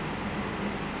அணுவாக்கணும்.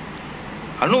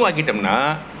 அணுவாக்கிட்டோம்னா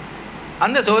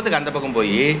அந்த சுகத்துக்கு அந்த பக்கம்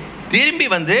போய் திரும்பி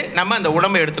நம்ம அந்த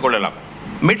உடம்பை எடுத்துக்கொள்ளலாம்.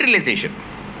 மெட்டீரியலைசேஷன்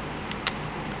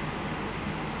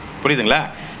புரியுதுங்களா?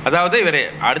 அதாவது இவர்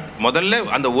முதல்ல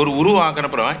அந்த ஒரு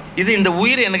உருவாக்கினப்புறம், இது இந்த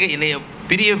உயிர் எனக்கு என்னை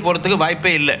பிரிய போகிறதுக்கு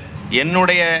வாய்ப்பே இல்லை,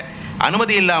 என்னுடைய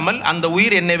அனுமதி இல்லாமல் அந்த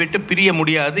உயிர் என்னை விட்டு பிரிய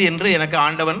முடியாது என்று எனக்கு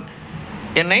ஆண்டவன்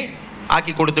என்னை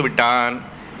ஆக்கி கொடுத்து விட்டான்.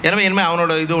 எனவே இனிமேல்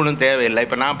அவனோட இது ஒன்றும் தேவையில்லை.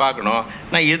 இப்போ நான் பார்க்கணும்,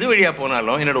 நான் எது வழியாக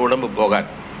போனாலும் என்னோடய உடம்பு போகாது.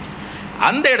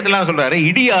 அந்த இடத்துலாம் சொல்கிறாரு,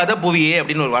 இடியாத புவியே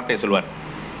அப்படின்னு ஒரு வார்த்தையை சொல்வார்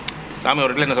சாமி. ஒரு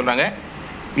இடத்துல என்ன சொல்கிறாங்க,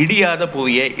 இடியாத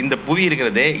புவியே, இந்த புவி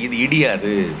இருக்கிறதே இது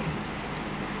இடியாது,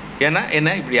 ஏன்னா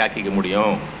என்ன இப்படி ஆக்கிக்க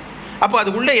முடியும். அப்போ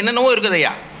அதுக்குள்ளே என்னென்னவோ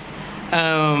இருக்குதையா,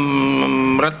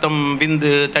 ரத்தம்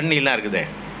விந்து தண்ணிலாம் இருக்குதே,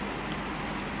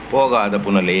 போகாத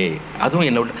புனலே, அதுவும்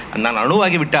என்ன விட்டு நான்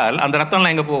அணுவாகி விட்டால் அந்த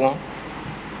ரத்தம்லாம் எங்கே போகும்,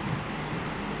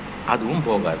 அதுவும்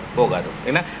போகாது.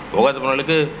 ஏன்னா போகாத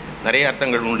புனலுக்கு நிறைய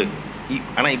அர்த்தங்கள் உண்டு.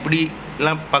 ஆனால்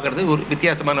இப்படிலாம் பார்க்குறது ஒரு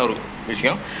வித்தியாசமான ஒரு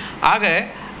விஷயம். ஆக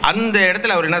அந்த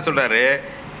இடத்துல அவர் என்ன சொல்கிறாரு,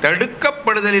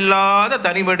 தடுக்கப்படுதல் இல்லாத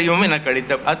தனி வடிவம் எனக்கு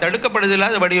அளித்த. அது தடுக்கப்படுதல்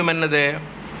இல்லாத வடிவம் என்னது,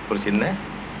 ஒரு சின்ன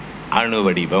அணு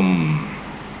வடிவம்.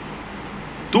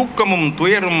 தூக்கமும்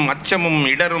துயரும் அச்சமும்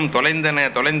இடரும்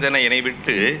தொலைந்தன என்னை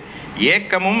விட்டு,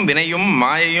 ஏக்கமும் வினையும்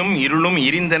மாயையும் இருளும்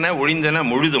இரிந்தன ஒழிந்தன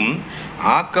முழுதும்,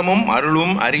 ஆக்கமும்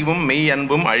அருளும் அறிவும் மெய்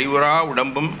அன்பும் அழிவுறா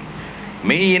உடம்பும்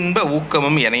மெய்யின்ப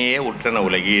ஊக்கமும் எனையே உற்றன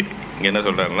உலகீர். இங்கே என்ன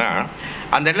சொல்கிறாருன்னா,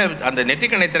 அந்த இடத்துல அந்த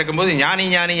நெற்றிக்கண்ணை திறக்கும்போது ஞானி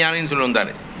ஞானி ஞானின்னு சொல்லி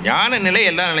வந்தார். ஞான நிலை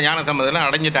எல்லாம் ஞான சம்பந்தம்லாம்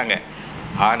அடைஞ்சிட்டாங்க.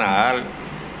 ஆனால்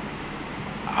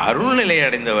அருள் நிலையை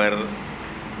அடைந்தவர்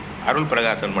அருள்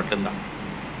பிரகாசன் மட்டும்தான்.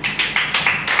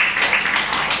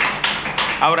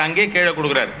 அவர் அங்கே கீழே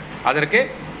கொடுக்குறார். அதற்கு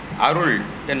அருள்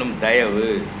என்னும் தயவு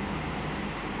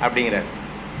அப்படிங்கிறார்.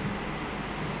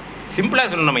 சிம்பிளாக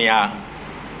சொல்லணும் ஐயா,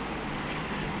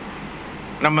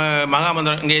 நம்ம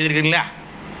மகாமந்திரம் இங்கே எழுதிருக்கீங்களா,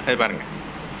 அது பாருங்கள்.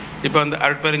 இப்போ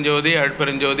அருட்பெருஞ்சோதி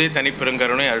அருட்பெருஞ்சோதி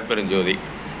தனிப்பெருங்கருணை அருட்பெருஞ்சோதி,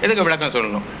 எதுக்கு விளக்கம்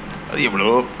சொல்லணும்? அது எவ்வளோ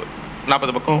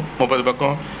 40 பக்கம் 30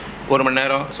 பக்கம் 1 மணி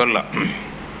நேரம் சொல்லலாம்.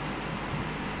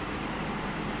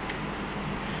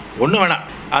 ஒன்றும் வேணாம்,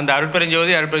 அந்த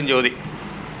அருட்பெருஞ்சோதி அருட்பெருஞ்சோதி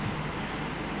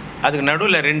அதுக்கு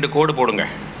நடுவில் 2 கோடு போடுங்க.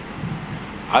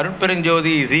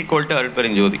 அருட்பெருஞ்சோதி இஸ் ஈக்குவல் டு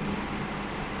அருட்பெருஞ்சோதி.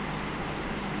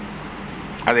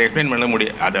 அதை எக்ஸ்பிளைன் பண்ண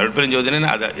முடியும். அது அருட்பெருஞ்சோதின்னு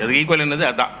அது ஈக்குவல் என்னது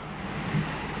அதுதான்.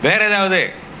 வேறு ஏதாவது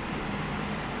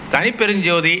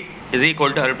தனிப்பெருஞ்சோதி இஸ்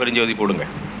ஈக்குவல் டு அருட்பெருஞ்சோதி போடுங்க.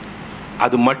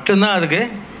 அது மட்டும்தான் அதுக்கு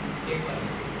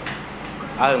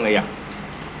ஆகுங்க ஐயா.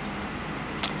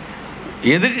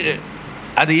 எதுக்கு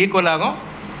அது ஈக்குவல் ஆகும்?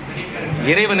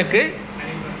 இறைவனுக்கு.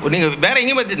 நீங்கள் வேற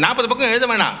எங்கேயும் 40 பக்கம் எழுத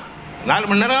வேணாம், 4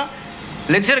 மணி நேரம்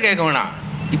லெக்சர் கேட்க வேணாம்.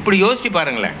 இப்படி யோசிச்சு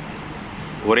பாருங்களேன்,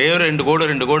 ஒரே ஒரு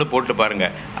 2 கோடு போட்டு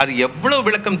பாருங்கள், அது எவ்வளோ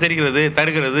விளக்கம்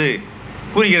தருகிறது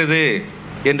புரிகிறது.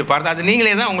 என்று பார்த்து அது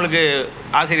நீங்களே தான் உங்களுக்கு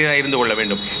ஆசிரியராக இருந்து கொள்ள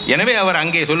வேண்டும். எனவே அவர்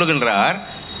அங்கே சொல்லுகின்றார்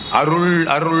அருள்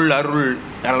அருள் அருள்.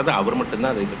 அதனால தான் அவர்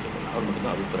மட்டும்தான் அதை பற்றி அவர்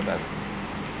மட்டும்தான் அருள் பிரகாசம்.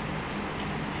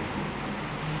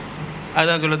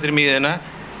 அதுதான் சொல்ல திரும்பி என்ன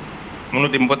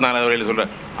 334 வரையில்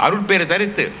சொல்கிறார், அருட்பேரை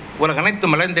தரித்து உலக அனைத்து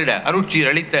மலர்ந்திட அருட்சீர்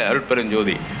அளித்த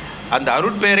அருட்பெருஞ்சோதி. அந்த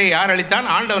அருட்பேரை யார் அளித்தான்?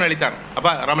 ஆண்டவன் அளித்தான்.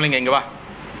 அப்பா ராமலிங்கம் இங்கே வா,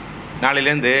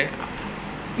 நாளையிலேருந்து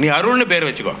நீ அருள்னு பேர்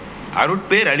வச்சுக்கோ.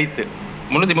 அருட்பேர் அளித்து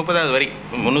 330வது வரி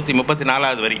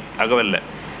 334வது வரி அகவல்ல.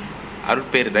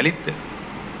 அருட்பேர் தலித்து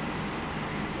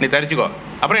நீ தரிச்சுக்கோ.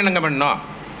 அப்புறம் என்னங்க பண்ணணும்?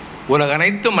 உலக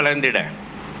அனைத்தும் மலர்ந்திட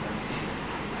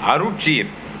அருட்சீர்.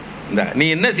 இந்த நீ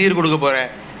என்ன சீர் கொடுக்க போகிற?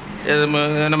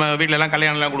 நம்ம வீட்டிலலாம்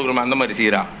கல்யாணம்லாம் கொடுக்குறோமா அந்த மாதிரி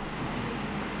சீரா?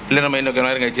 இல்லை நம்ம இன்னும்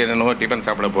நேரம் கழிச்சு என்னமோ டிஃபன்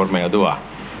சாப்பிட போகிறோமே அதுவா?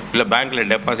 இல்லை பேங்க்கில்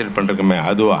டெபாசிட் பண்ணுறக்குமே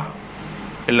அதுவா?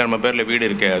 இல்லை நம்ம பேரில் வீடு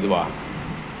இருக்கே அதுவா?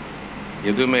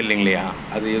 எதுவுமே இல்லைங்களையா?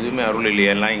 அது எதுவுமே அருள்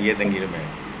இல்லையா? எல்லாம் இங்கேயே தங்கிடுமே.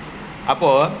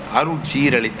 அப்போது அருள்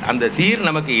சீரழி. அந்த சீர்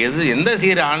நமக்கு எந்த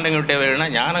சீர் ஆண்டங்கிட்ட வேணும்னா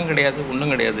ஞானம் கிடையாது,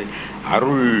 ஒன்றும் கிடையாது,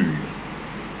 அருள்.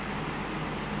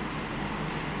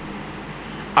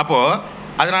 அப்போது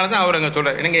அதனால தான் அவர் அங்கே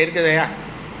சொல்கிறார், எனக்கு இருக்குதையா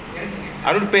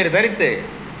அருள் பேர் தரித்து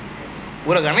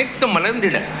உலக அனைத்தும்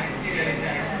மலர்ந்திட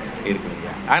இருக்குங்க.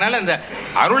 அதனால் அந்த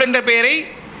அருள் என்ற பெயரை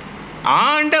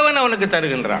ஆண்டவன் அவனுக்கு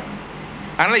தருகின்றான்.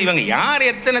 அதனால் இவங்க யார்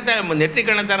எத்தனை நெற்றி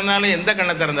கண்ணை திறந்தாலும் எந்த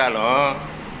கண்ணை திறந்தாலும்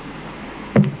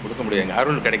கொடுக்க முடியாதுங்க,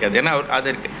 அருள் கிடைக்காது. ஏன்னா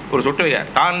அது ஒரு சொட்டு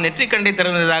தான் நெற்றி கண்டை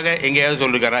திறந்ததாக எங்கேயாவது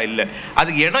சொல்லிருக்காரா? இல்லை.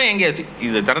 அதுக்கு இடம் எங்கே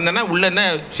இது திறந்தனா உள்ள என்ன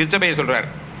சித்தபையை சொல்கிறார்,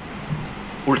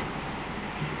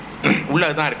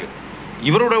 உள்ளதான் இருக்குது.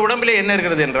 இவரோட உடம்பிலே என்ன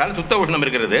இருக்கிறது என்றால் சுத்த உஷ்ணம்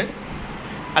இருக்கிறது.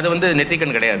 அது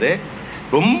நெற்றிக்கண் கிடையாது.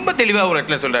 ரொம்ப தெளிவாக ஒரு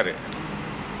இடத்துல சொல்கிறாரு,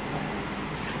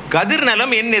 கதிர்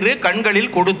நலம் என்னிரு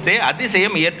கண்களில் கொடுத்தே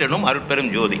அதிசயம் ஏற்றணும்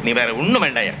அருட்பெரும் ஜோதி. நீ வேற ஒன்றும்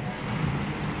வேண்டாயா,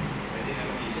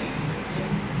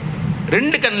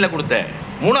 2 கண்ணில் கொடுத்த,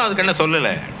 3வது கண்ணை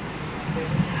சொல்லலை.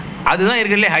 அதுதான்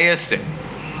இருக்கிறதுலே ஹையஸ்ட்.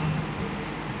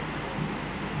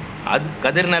 அது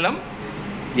கதிர் நலம்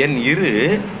என் இரு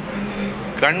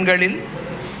கண்களில்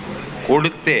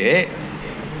கொடுத்தே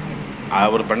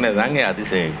அவர் பண்ணதாங்க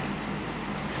அதிசயம்.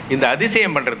 இந்த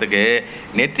அதிசயம் பண்ணுறதுக்கு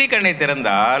நெற்றி கண்ணை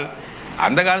திறந்தால்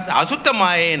அந்த காலத்து அசுத்த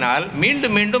மாயினால்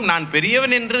மீண்டும் மீண்டும் நான்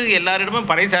பெரியவன் என்று எல்லாரிடமும்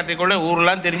பறைசாற்றிக்கொள்ள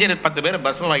ஊரெல்லாம் தெரிஞ்சு 10 பேரை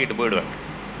பஸ்மம் வாங்கிட்டு போயிடுவேன்.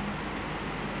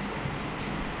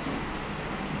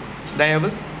 தயவு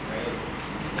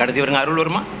கடைசி வருங்க அருள்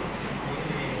வருமா?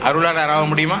 அருளால் ஆக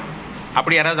முடியுமா?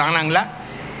 அப்படி யாராவது ஆனாங்களா?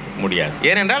 முடியாது.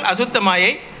 ஏனென்றால் அசுத்த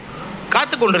மாயை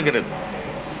காத்து கொண்டிருக்கிறது.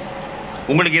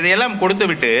 உங்களுக்கு இதையெல்லாம் கொடுத்து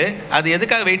விட்டு அது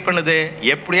எதுக்காக வெயிட் பண்ணுது?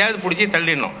 எப்படியாவது பிடிச்சி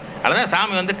தள்ளிடணும். அதனால்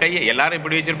சாமி கையை எல்லாரும்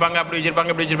இப்படி வச்சுருப்பாங்க, அப்படி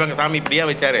வச்சுருப்பாங்க, இப்படி வச்சுருப்பாங்க. சாமி இப்படியா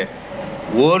வச்சாரு,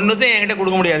 ஒன்றுத்தையும் என்கிட்ட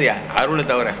கொடுக்க முடியாதுயா அருளை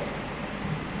தவிர.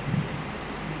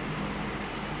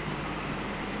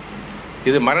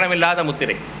 இது மரணமில்லாத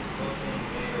முத்திரை,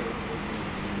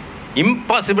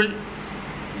 இம்பாசிபிள்.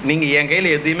 நீங்கள் என்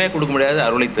கையில் எதையுமே கொடுக்க முடியாது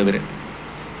அருளை தவிர.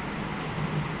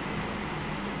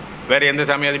 வேற எந்த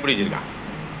சாமியாவது இப்படி வச்சிருக்கான்?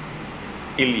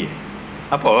 இல்லையே.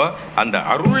 அப்போது அந்த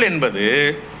அருள் என்பது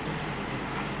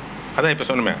அதான் இப்போ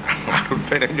சொன்னமே,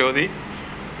 அருட்பெருஞ்சோதி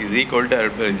இஸ் ஈக்குவல் டு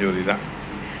அருட்பெருஞ்சோதி தான்.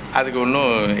 அதுக்கு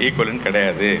ஒன்றும் ஈக்குவல்னு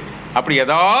கிடையாது. அப்படி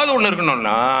ஏதாவது ஒன்று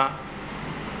இருக்கணும்னா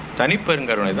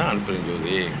தனிப்பெருங்கருணை தான்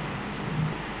அருட்பெருஞ்சோதி.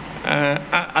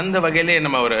 அந்த வகையிலே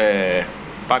நம்ம அவரை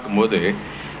பார்க்கும்போது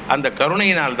அந்த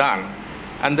கருணையினால்தான்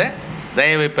அந்த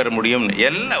தயவை பெற முடியும்.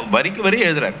 எல்லாம் வரிக்கு வரி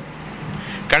எழுதுறார்.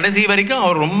 கடைசி வரைக்கும்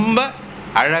அவர் ரொம்ப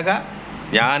அழகாக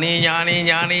ஞானி ஞானி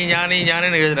ஞானி ஞானி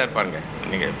ஞானின்னு எழுதுறாரு பாருங்க.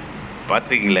 நீங்கள்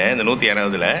பார்த்துருக்கீங்களே இந்த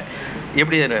 106ல்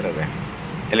எப்படி எழுதுறாரு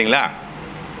இல்லைங்களா?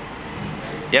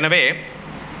 எனவே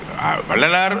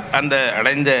வள்ளலார் அந்த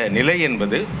அடைந்த நிலை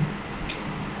என்பது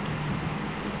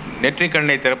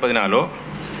நெற்றிக்கண்ணை திறப்பதினாலோ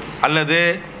அல்லது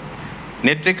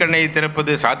நெற்றிக்கண்ணை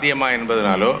திறப்பது சாத்தியமா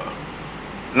என்பதனாலோ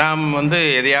நாம்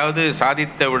எதையாவது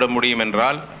சாதித்து விட முடியும்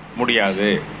என்றால் முடியாது.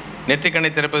 நெற்றிக்கண்ணை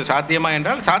திறப்பது சாத்தியமா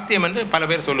என்றால் சாத்தியம் என்று பல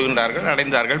பேர் சொல்லுகின்றார்கள்,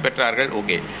 அடைந்தார்கள், பெற்றார்கள்.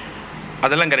 ஓகே,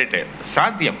 அதெல்லாம் கரெக்டு.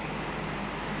 சாத்தியம்.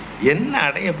 என்ன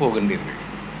அடைய போகின்றீர்கள்?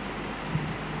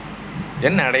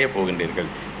 என்ன அடைய போகின்றீர்கள்?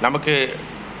 நமக்கு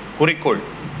குறிக்கோள்,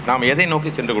 நாம் எதை நோக்கி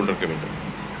சென்று கொண்டிருக்க வேண்டும்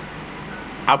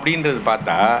அப்படின்றது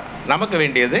பார்த்தா நமக்கு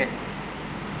வேண்டியது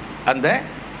அந்த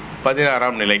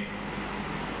 16ஆம் நிலை,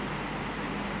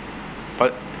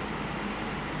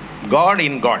 காட்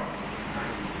இன் காட்.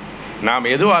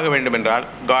 நாம் எதுவாக வேண்டும் என்றால்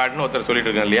காட்னு ஒருத்தர் சொல்லிட்டு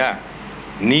இருக்கேன் இல்லையா,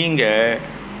 நீங்கள்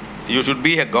you should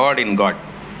be a God in God.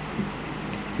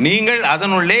 நீங்கள்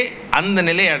அதனுள்ளே அந்த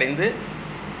நிலை அடைந்து,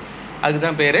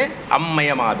 அதுதான் பேர்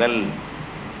அம்மயமாதல்.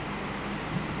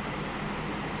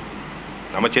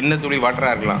 நம்ம சின்ன துளி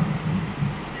வாட்டராக இருக்கலாம்,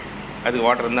 அதுக்கு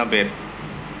வாட்டர்னு தான் பேர்.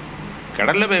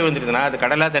 கடலில் போய் வந்துருக்குன்னா அது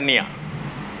கடலாக தண்ணியா?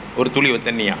 ஒரு துளி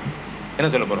தண்ணியா என்ன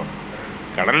சொல்ல போகிறோம்?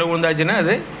 கடலில் விழுந்தாச்சுன்னா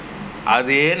அது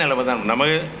அதே நிலைமை தான்.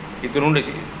 நமக்கு இத்தினுண்டு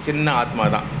சின்ன ஆத்மா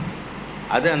தான்.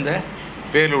 அது அந்த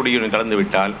பேருடையுடன் கலந்து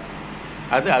விட்டால்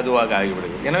அது அதுவாக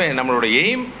ஆகிவிடுது. எனவே நம்மளுடைய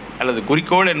எய்ம் அல்லது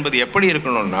குறிக்கோள் என்பது எப்படி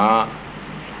இருக்கணும்னா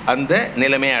அந்த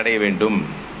நிலைமையை அடைய வேண்டும்.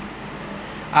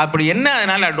 அப்படி என்ன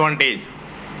அதனால் அட்வான்டேஜ்?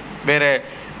 வேறு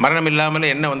மரணம்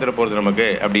இல்லாமல் என்ன வந்துட போகிறது நமக்கு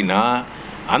அப்படின்னா,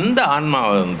 அந்த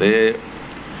ஆன்மாவை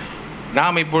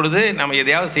நாம் இப்பொழுது நம்ம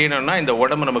எதையாவது செய்யணும்னா இந்த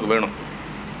உடம்பு நமக்கு வேணும்.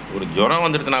 ஒரு ஜுரம்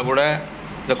வந்துடுச்சுன்னா கூட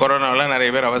இந்த கொரோனாவெலாம்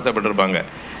நிறைய பேர் அவஸ்தைப்பட்டிருப்பாங்க.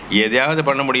 எதையாவது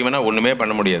பண்ண முடியுமானா ஒன்றுமே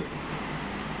பண்ண முடியாது.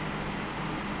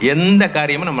 எந்த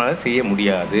காரியமும் நம்மளால் செய்ய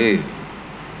முடியாது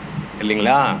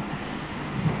இல்லைங்களா?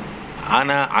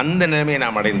 ஆனால் அந்த நிலைமையை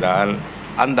நாம் அடைந்தால்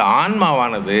அந்த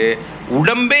ஆன்மாவானது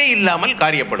உடம்பே இல்லாமல்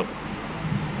காரியப்படும்.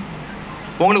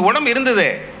 உங்களுக்கு உடம்பு இருந்தது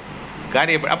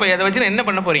காரியப்படும். அப்போ எதை வச்சு என்ன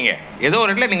பண்ண போகிறீங்க? ஏதோ ஒரு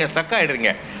இடத்துல நீங்கள் ஸ்டக்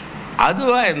ஆகிடுறீங்க.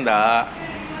 அதுவாக இருந்தால்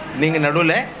நீங்கள்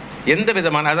நடுவில் எந்த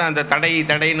விதமான, அதான் அந்த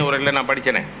தடைன்னு ஒரு இடத்துல நான்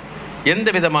படித்தேனே, எந்த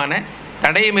விதமான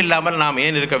தடையும் இல்லாமல் நாம்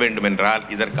ஏன் இருக்க வேண்டும் என்றால்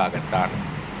இதற்காகத்தான்.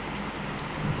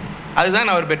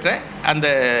 அதுதான் அவர் பெற்ற அந்த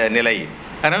நிலை.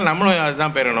 அதனால் நம்மளும்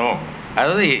அதுதான் பெறணும்.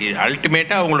 அதாவது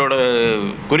அல்டிமேட்டாக அவங்களோட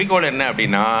குறிக்கோள் என்ன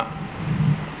அப்படின்னா,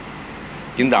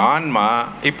 இந்த ஆன்மா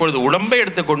இப்பொழுது உடம்பை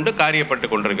எடுத்துக்கொண்டு காரியப்பட்டு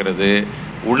கொண்டிருக்கிறது.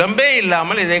 உடம்பே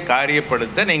இல்லாமல் இதை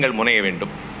காரியப்படுத்த நீங்கள் முனைய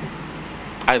வேண்டும்.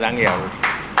 அதுதாங்க யாரும்.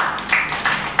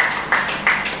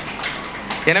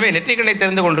 எனவே நெற்றிக்கண்ணை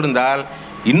தெரிந்து கொண்டிருந்தால்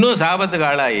இன்னும் சாபத்துக்கு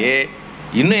ஆளாகி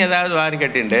இன்னும் ஏதாவது வாரி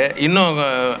கட்டிண்டு இன்னும்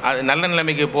நல்ல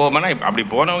நிலைமைக்கு போவோம்னா, அப்படி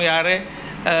போனவங்க யார்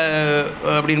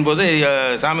அப்படின் போது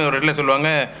சாமி ஒரு இடத்துல சொல்லுவாங்க,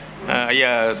 ஐயா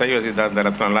சைவ சித்தாந்த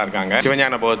ரத்னம்லாம் இருக்காங்க,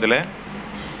 சிவஞான போகத்தில்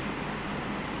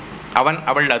அவன்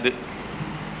அவள் அது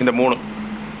இந்த மூணு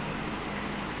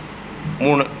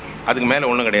அதுக்கு மேலே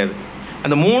ஒன்றும் கிடையாது.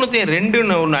 அந்த மூணுத்தையும்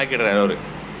ரெண்டுன்னு ஒன்று ஆக்கிடுறாரு அவர்.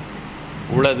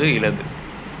 உளது இலது.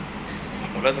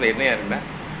 உலகத்தில் என்னையா இருக்குன்னா,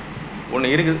 ஒன்று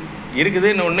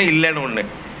இருக்குதுன்னு ஒன்று, இல்லைன்னு ஒன்று.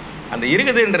 அந்த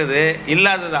இருக்குதுன்றது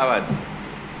இல்லாதது ஆகாது.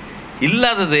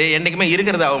 இல்லாதது என்றைக்குமே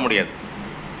இருக்கிறது ஆக முடியாது.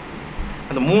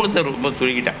 அந்த மூணுத்தை ரொம்ப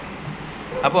சுருக்கிட்டான்.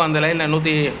 அப்போது அந்த லைனில்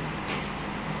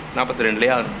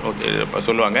 142லேயே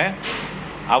சொல்லுவாங்க,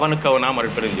 அவனுக்கு அவனா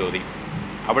மறுபெருஞ்சோதி,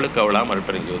 அவளுக்கு அவளா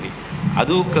மறுபெருஞ்சோதி,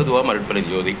 அதுவுக்கு அதுவா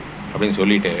மறுபெருஞ்சோதி அப்படின்னு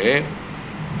சொல்லிட்டு,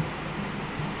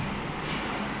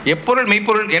 எப்பொருள்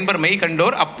மெய்ப்பொருள் என்பர் மெய்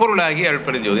கண்டோர் அப்பொருளாகி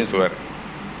அருட்பெருஞ்சோதின்னு சொல்வார்.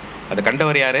 அதை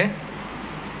கண்டவர் யாரு?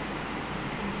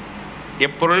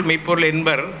 எப்பொருள் மெய்ப்பொருள்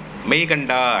என்பர் மெய்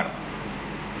கண்டார்.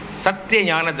 சத்திய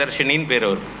ஞான தர்ஷினின்னு பேர்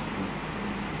அவர்.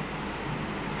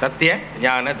 சத்திய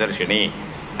ஞான தர்ஷினி,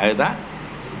 அதுதான்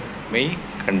மெய்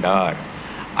கண்டார்.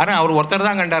 ஆனால் அவர் ஒருத்தர்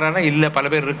தான் கண்டார். ஆனால் இல்லை, பல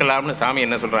பேர் இருக்கலாம்னு சாமி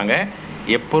என்ன சொல்கிறாங்க,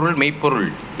 எப்பொருள் மெய்ப்பொருள்,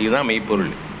 இதுதான்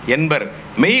மெய்ப்பொருள் என்பர்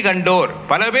மெய் கண்டோர்,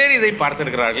 பல பேர் இதை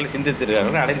பார்த்திருக்கிறார்கள்,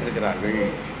 சிந்தித்திருக்கிறார்கள், அடைந்திருக்கிறார்கள்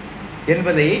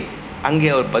என்பதை அங்கே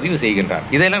அவர் பதிவு செய்கின்றார்.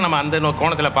 இதெல்லாம் நம்ம அந்த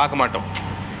கோணத்தில் பார்க்க மாட்டோம்.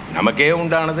 நமக்கே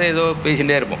உண்டானது ஏதோ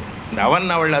பேசிகிட்டே இருப்போம். இந்த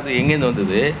அவன் அவள் அது எங்கேருந்து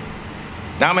வந்தது?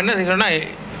 நாம் என்ன செய்யணும்னா,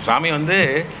 சாமி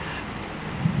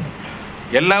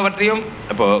எல்லாவற்றையும்,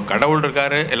 இப்போது கடவுள்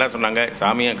இருக்கார் எல்லாம் சொன்னாங்க,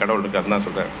 சாமியும் கடவுள் இருக்காருன்னு தான்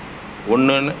சொல்கிறார்.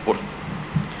 ஒன்றுன்னு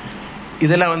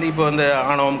இதெல்லாம் இப்போ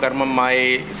ஆணவம், கர்மம், மாயை,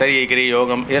 சரியை, கிரி,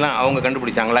 யோகம் இதெல்லாம் அவங்க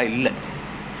கண்டுபிடிச்சாங்களா? இல்லை.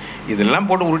 இதெல்லாம்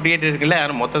போட்டு உருட்டிகிட்டு இருக்குல்ல,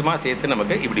 அதை மொத்தமாக சேர்த்து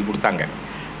நமக்கு இப்படி கொடுத்தாங்க.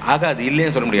 ஆக அது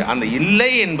இல்லைன்னு சொல்ல முடியாது. அந்த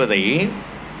இல்லை என்பதை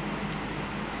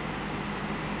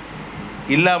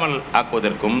இல்லாமல்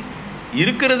ஆக்குவதற்கும்,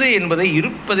 இருக்கிறது என்பதை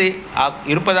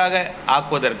இருப்பதாக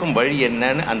ஆக்குவதற்கும் வழி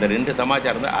என்னன்னு அந்த ரெண்டு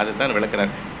சமாச்சாரம் தான். அதை தான்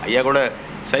விளக்குறார். ஐயா கூட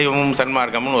சைவமும்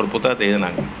சன்மார்க்கமும் ஒரு புத்தகத்தை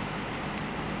எழுதினாங்க.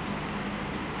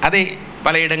 அதை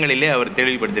பல இடங்களிலே அவர்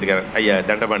தெளிவுபடுத்தியிருக்கிறார் ஐயா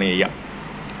தண்டபாணி ஐயா.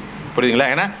 புரியுதுங்களா?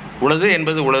 ஏன்னா உளது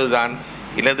என்பது உளதுதான்,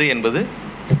 இல்லது என்பது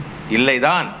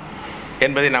இல்லைதான்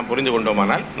என்பதை நாம் புரிந்து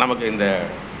கொண்டோமானால் நமக்கு இந்த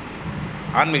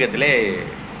ஆன்மீகத்திலே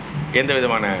எந்த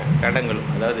விதமான தடங்களும்,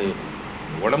 அதாவது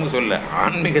உடம்பு சொல்ல,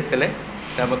 ஆன்மீகத்தில்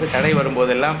நமக்கு தடை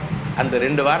வரும்போதெல்லாம் அந்த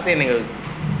ரெண்டு வார்த்தையை நீங்கள்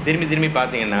திரும்பி திரும்பி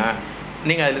பார்த்தீங்கன்னா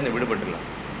நீங்கள் அதுலேருந்து விடுபட்டுடலாம்.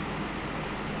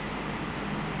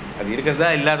 அது இருக்கிறதா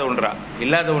இல்லாத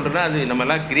ஒன்றுனா அது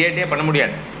நம்மளாம் கிரியேட்டே பண்ண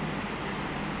முடியாது.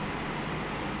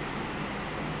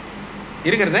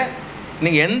 இருக்கிறத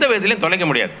நீங்கள் எந்த விதத்திலையும் தொலைக்க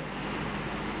முடியாது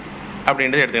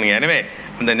அப்படின்றத எடுத்துக்கணும். எனவே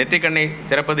இந்த நெற்றிக்கண்ணை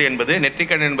திறப்பது என்பது,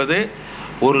 நெற்றிக்கண் என்பது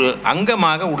ஒரு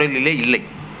அங்கமாக உடலிலே இல்லை,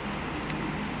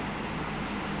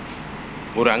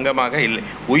 ஒரு அங்கமாக இல்லை.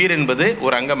 உயிர் என்பது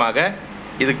ஒரு அங்கமாக,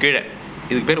 இது கீழே,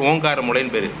 இதுக்கு பேர் ஓங்கார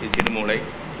மூளைன்னு பேர். இது சிறுமூளை,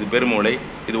 இது பெருமூளை,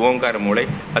 இது ஓங்கார மூளை.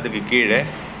 அதுக்கு கீழே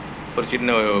ஒரு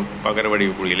சின்ன பகர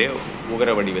வடிவ குழியிலே உகர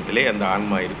வடிவத்திலே அந்த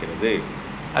ஆன்மா இருக்கிறது.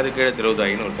 அது கீழே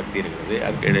திரோதாயின்னு ஒரு சக்தி இருக்குது,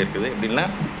 அது கீழே இருக்குது. இப்படின்னா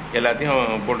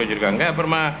எல்லாத்தையும் போட்டு வச்சுருக்காங்க.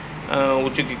 அப்புறமா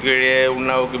உச்சிக்கு கீழே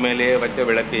உண்ணாவுக்கு மேலே வச்ச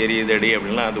விளக்கு எரியுதடி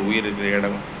அப்படின்லாம் அது உயிர் இருக்கிற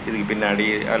இடம் இதுக்கு பின்னாடி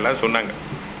அதெல்லாம் சொன்னாங்க.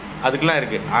 அதுக்கெலாம்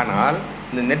இருக்குது. ஆனால்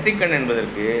இந்த நெற்றிக்கண்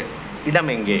என்பதற்கு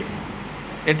இடம் எங்கே?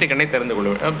 நெற்றிக்கண்ணை திறந்து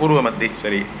கொள்ள பூர்வ மத்தி.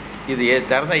 சரி, இது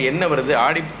திறந்தால் என்ன வருது?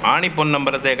 ஆணி பொன்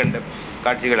நம்பரத்தை கண்ட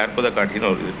காட்சிகள், அற்புத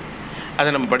காட்சின்னு வருது. அதை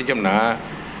நம்ம படித்தோம்னா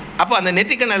அப்போ அந்த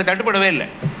நெற்றிக்கண் அது தட்டுப்படவே இல்லை.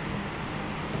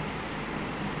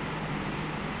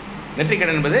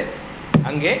 நெற்றிக்கண் என்பது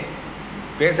அங்கே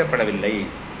பேசப்படவில்லை.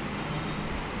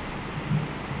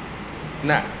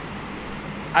 என்ன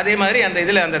அதே மாதிரி அந்த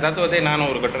இதில் அந்த தத்துவத்தை நானும்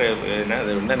ஒரு கட்டுரை என்ன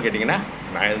அது என்னன்னு கேட்டிங்கன்னா,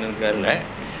 நான் எதுன்னு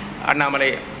அண்ணாமலை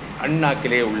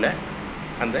அண்ணாக்கிலே உள்ள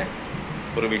அந்த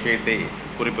ஒரு விஷயத்தை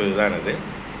குறிப்பது தான் அது.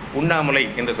 உண்ணாமுலை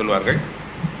என்று சொல்வார்கள்.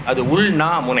 அது உள்நா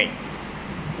முனை,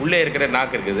 உள்ளே இருக்கிற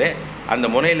நாக்கு இருக்குது, அந்த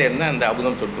முனையில் இருந்தால் அந்த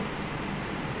அபுதம் சொட்டும்.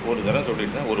 ஒரு தரம்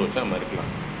சொல்லிட்டுனா ஒரு வருஷம் நம்ம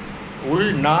இருக்கலாம்.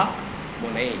 உள்நா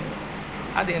முனை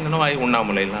அது என்னென்னோ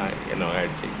உண்ணாமுலைலாம் என்னவோ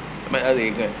ஆயிடுச்சு. அது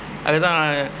அதுதான்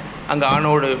அங்கே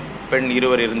ஆணோடு பெண்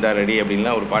இருவர் இருந்தாரடி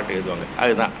அப்படின்லாம் ஒரு பாட்டு எழுதுவாங்க.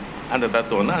 அதுதான் அந்த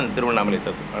தத்துவம் தான் அந்த திருவண்ணாமலை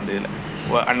தத்துவம். அந்த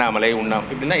இதில் அண்ணாமலை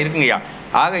இப்படிலாம் இருக்குங்கய்யா.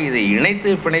 ஆக இதை இணைத்து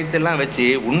பிணைத்துலாம் வச்சு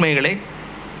உண்மைகளை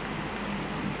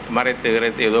மறைத்து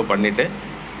இறைத்து ஏதோ பண்ணிவிட்டு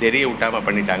தெரிய விட்டாமல்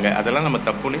பண்ணிட்டாங்க. அதெல்லாம் நம்ம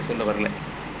தப்புன்னு சொல்ல வரல.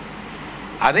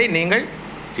 அதை நீங்கள்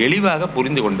தெளிவாக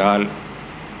புரிந்து கொண்டால்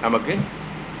நமக்கு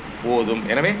போதும்.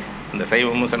 எனவே இந்த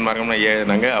சைவமும் சன்மார்க்கம்னா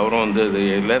ஏனாங்க அவரும் வந்து இது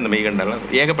இல்லை, இந்த மெய்கண்டெல்லாம்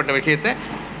ஏகப்பட்ட விஷயத்தை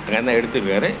அங்கே தான்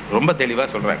எடுத்துருக்காரு. ரொம்ப தெளிவாக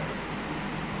சொல்கிறார்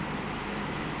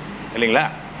இல்லைங்களா?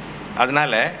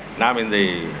 அதனால் நாம் இந்த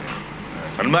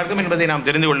சன்மார்க்கம் என்பதை நாம்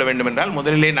தெரிந்து கொள்ள வேண்டும் என்றால்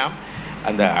முதலிலே நாம்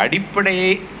அந்த அடிப்படையை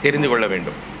தெரிந்து கொள்ள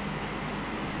வேண்டும்.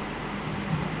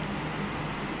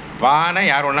 பானை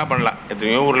யார் ஒன்றா பண்ணலாம்,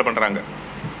 எத்தனையோ ஊரில் பண்ணுறாங்க.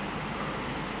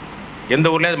 எந்த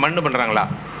ஊரில் அது மண்ணு பண்ணுறாங்களா?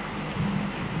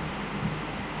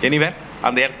 எனிவேர்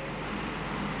அந்த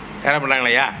யாரும்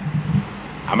பண்ணுறாங்களையா?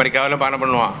 அமெரிக்காவில் பானை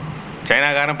பண்ணுவான்,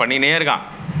 சைனாக்காரன் பண்ணினே இருக்கான்.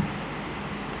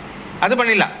 அது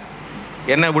பண்ணிடலாம்,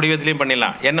 என்ன வடிவத்திலையும்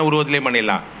பண்ணிடலாம், என்ன உருவத்திலையும்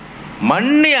பண்ணிடலாம்.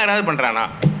 மண் யாராவது பண்ணுறானா?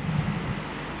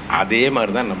 அதே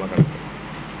மாதிரி தான் நம்ம கணக்கு.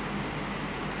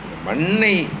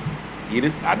 மண்ணை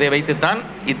அதை வைத்துத்தான்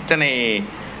இத்தனை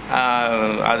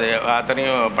அது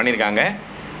அத்தனையும் பண்ணியிருக்காங்க.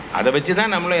 அதை வச்சு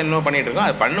தான் நம்மளும் என்ன பண்ணிகிட்ருக்கோம்.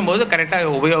 அது பண்ணும்போது கரெக்டாக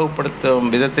உபயோகப்படுத்தும்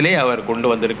விதத்திலே அவர் கொண்டு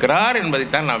வந்திருக்கிறார்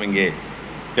என்பதைத்தான் நாம் இங்கே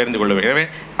தெரிந்து கொள்ள வேண்டும். எனவே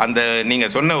அந்த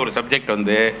நீங்கள் சொன்ன ஒரு சப்ஜெக்ட்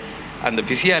வந்து அந்த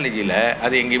ஃபிசியாலஜியில்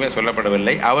அது எங்கேயுமே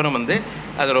சொல்லப்படவில்லை. அவரும் வந்து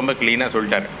அது ரொம்ப க்ளீனாக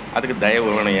சொல்லிட்டார். அதுக்கு தயவு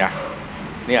வேணும்யா,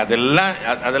 நீ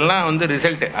அதெல்லாம் வந்து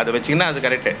ரிசல்ட்டு அதை வச்சிங்கன்னா அது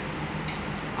கரெக்டு.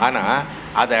 ஆனால்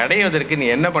அதை அடைவதற்கு நீ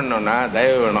என்ன பண்ணோன்னா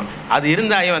தயவு வேணும். அது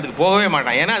இருந்தாயும் அதுக்கு போகவே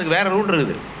மாட்டான். ஏன்னா அதுக்கு வேறு ரூட்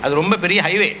இருக்குது. அது ரொம்ப பெரிய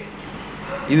ஹைவே,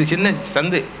 இது சின்ன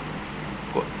சந்து.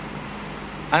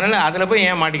 அதனால் அதில் போய்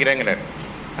ஏன் மாட்டிக்கிறேங்கிறார்.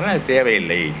 அதனால் அது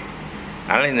தேவையில்லை.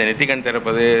 அதனால் இந்த நெத்திக்கண்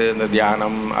திறப்பது, இந்த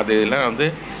தியானம், அது இதெல்லாம் வந்து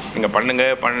நீங்கள்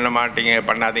பண்ண மாட்டீங்க,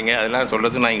 பண்ணாதீங்க, அதெல்லாம்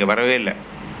சொல்கிறதுக்கு நான் இங்கே வரவே இல்லை.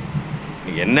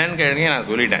 நீங்கள் என்னன்னு கேட்டீங்க, நான்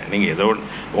சொல்லிட்டேன். நீங்கள் ஏதோ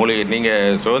உங்களுக்கு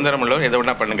நீங்கள் சுதந்திரம் உள்ளவர் எதோ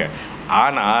ஒன்றா பண்ணுங்கள்.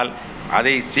 ஆனால்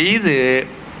அதை செய்து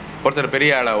ஒருத்தர்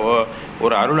பெரிய ஆளாகவோ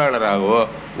ஒரு அருளாளராகவோ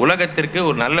உலகத்திற்கு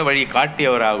ஒரு நல்ல வழி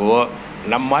காட்டியவராகவோ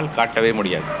நம்மால் காட்டவே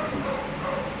முடியாது.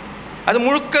 அது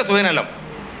முழுக்க சுயநலம்.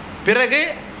 பிறகு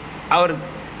அவர்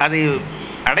அதை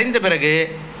அடைந்த பிறகு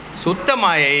சுத்த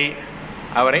மாயை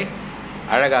அவரை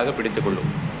அழகாக பிடித்து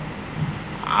கொள்ளும்.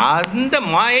 அந்த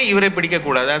மாயை இவரை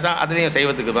பிடிக்கக்கூடாது. அதுதான் அதுலேயும்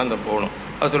சைவத்துக்கு தான் போகணும்.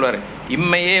 அவர் சொல்லுவார்,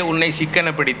 இம்மையே உன்னை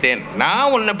சிக்கனை பிடித்தேன்,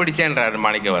 நான் உன்னை பிடிச்சேன்றார்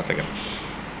மாணிக்க வாசகர்.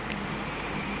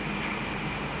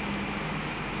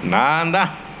 நான்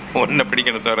தான் உன்னை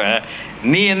பிடிக்கணும் தவிர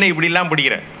நீ என்ன இப்படிலாம்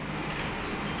பிடிக்கிற.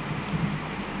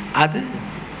 அது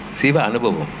சிவ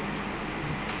அனுபவம்.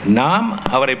 நாம்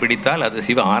அவரை பிடித்தால் அது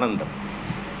சிவ ஆனந்தம்.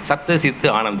 சத்து சித்து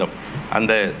ஆனந்தம்.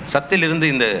 அந்த சத்திலிருந்து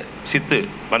இந்த சித்து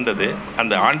வந்தது,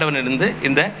 அந்த ஆண்டவனிலிருந்து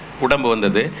இந்த உடம்பு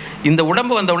வந்தது. இந்த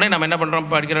உடம்பு வந்த உடனே நம்ம என்ன பண்ணுறோம்?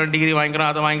 படிக்கிறோம், டிகிரி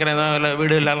வாங்கிக்கிறோம், அதை வாங்கிக்கிறோம், இல்லை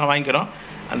வீடு எல்லாம் வாங்கிக்கிறோம்.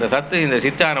 அந்த சத்து இந்த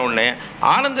சித்தான உடனே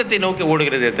ஆனந்தத்தை நோக்கி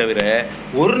ஓடுகிறதே தவிர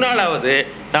ஒரு நாளாவது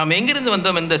நாம் எங்கிருந்து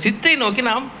வந்தோம் இந்த சித்தை நோக்கி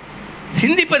நாம்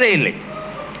சிந்திப்பதே இல்லை.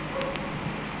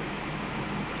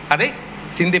 அதை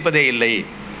சிந்திப்பதே இல்லை.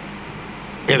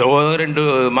 ஏதோ 2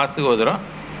 மாதத்துக்கு ஒரு தரம்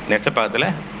நெசப்பாகத்தில்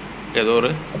ஏதோ ஒரு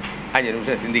 5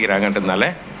 நிமிஷம் சிந்திக்கிறாங்கன்றதுனால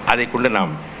அதை கொண்டு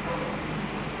நாம்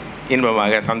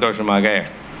இன்பமாக சந்தோஷமாக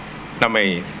நம்மை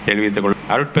தெரிவித்துக் கொள்ளும்.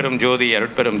 அருட்பெரும் ஜோதி,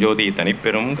 அருட்பெரும் ஜோதி,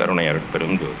 தனிப்பெரும் கருணை,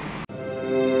 அருட்பெரும் ஜோதி.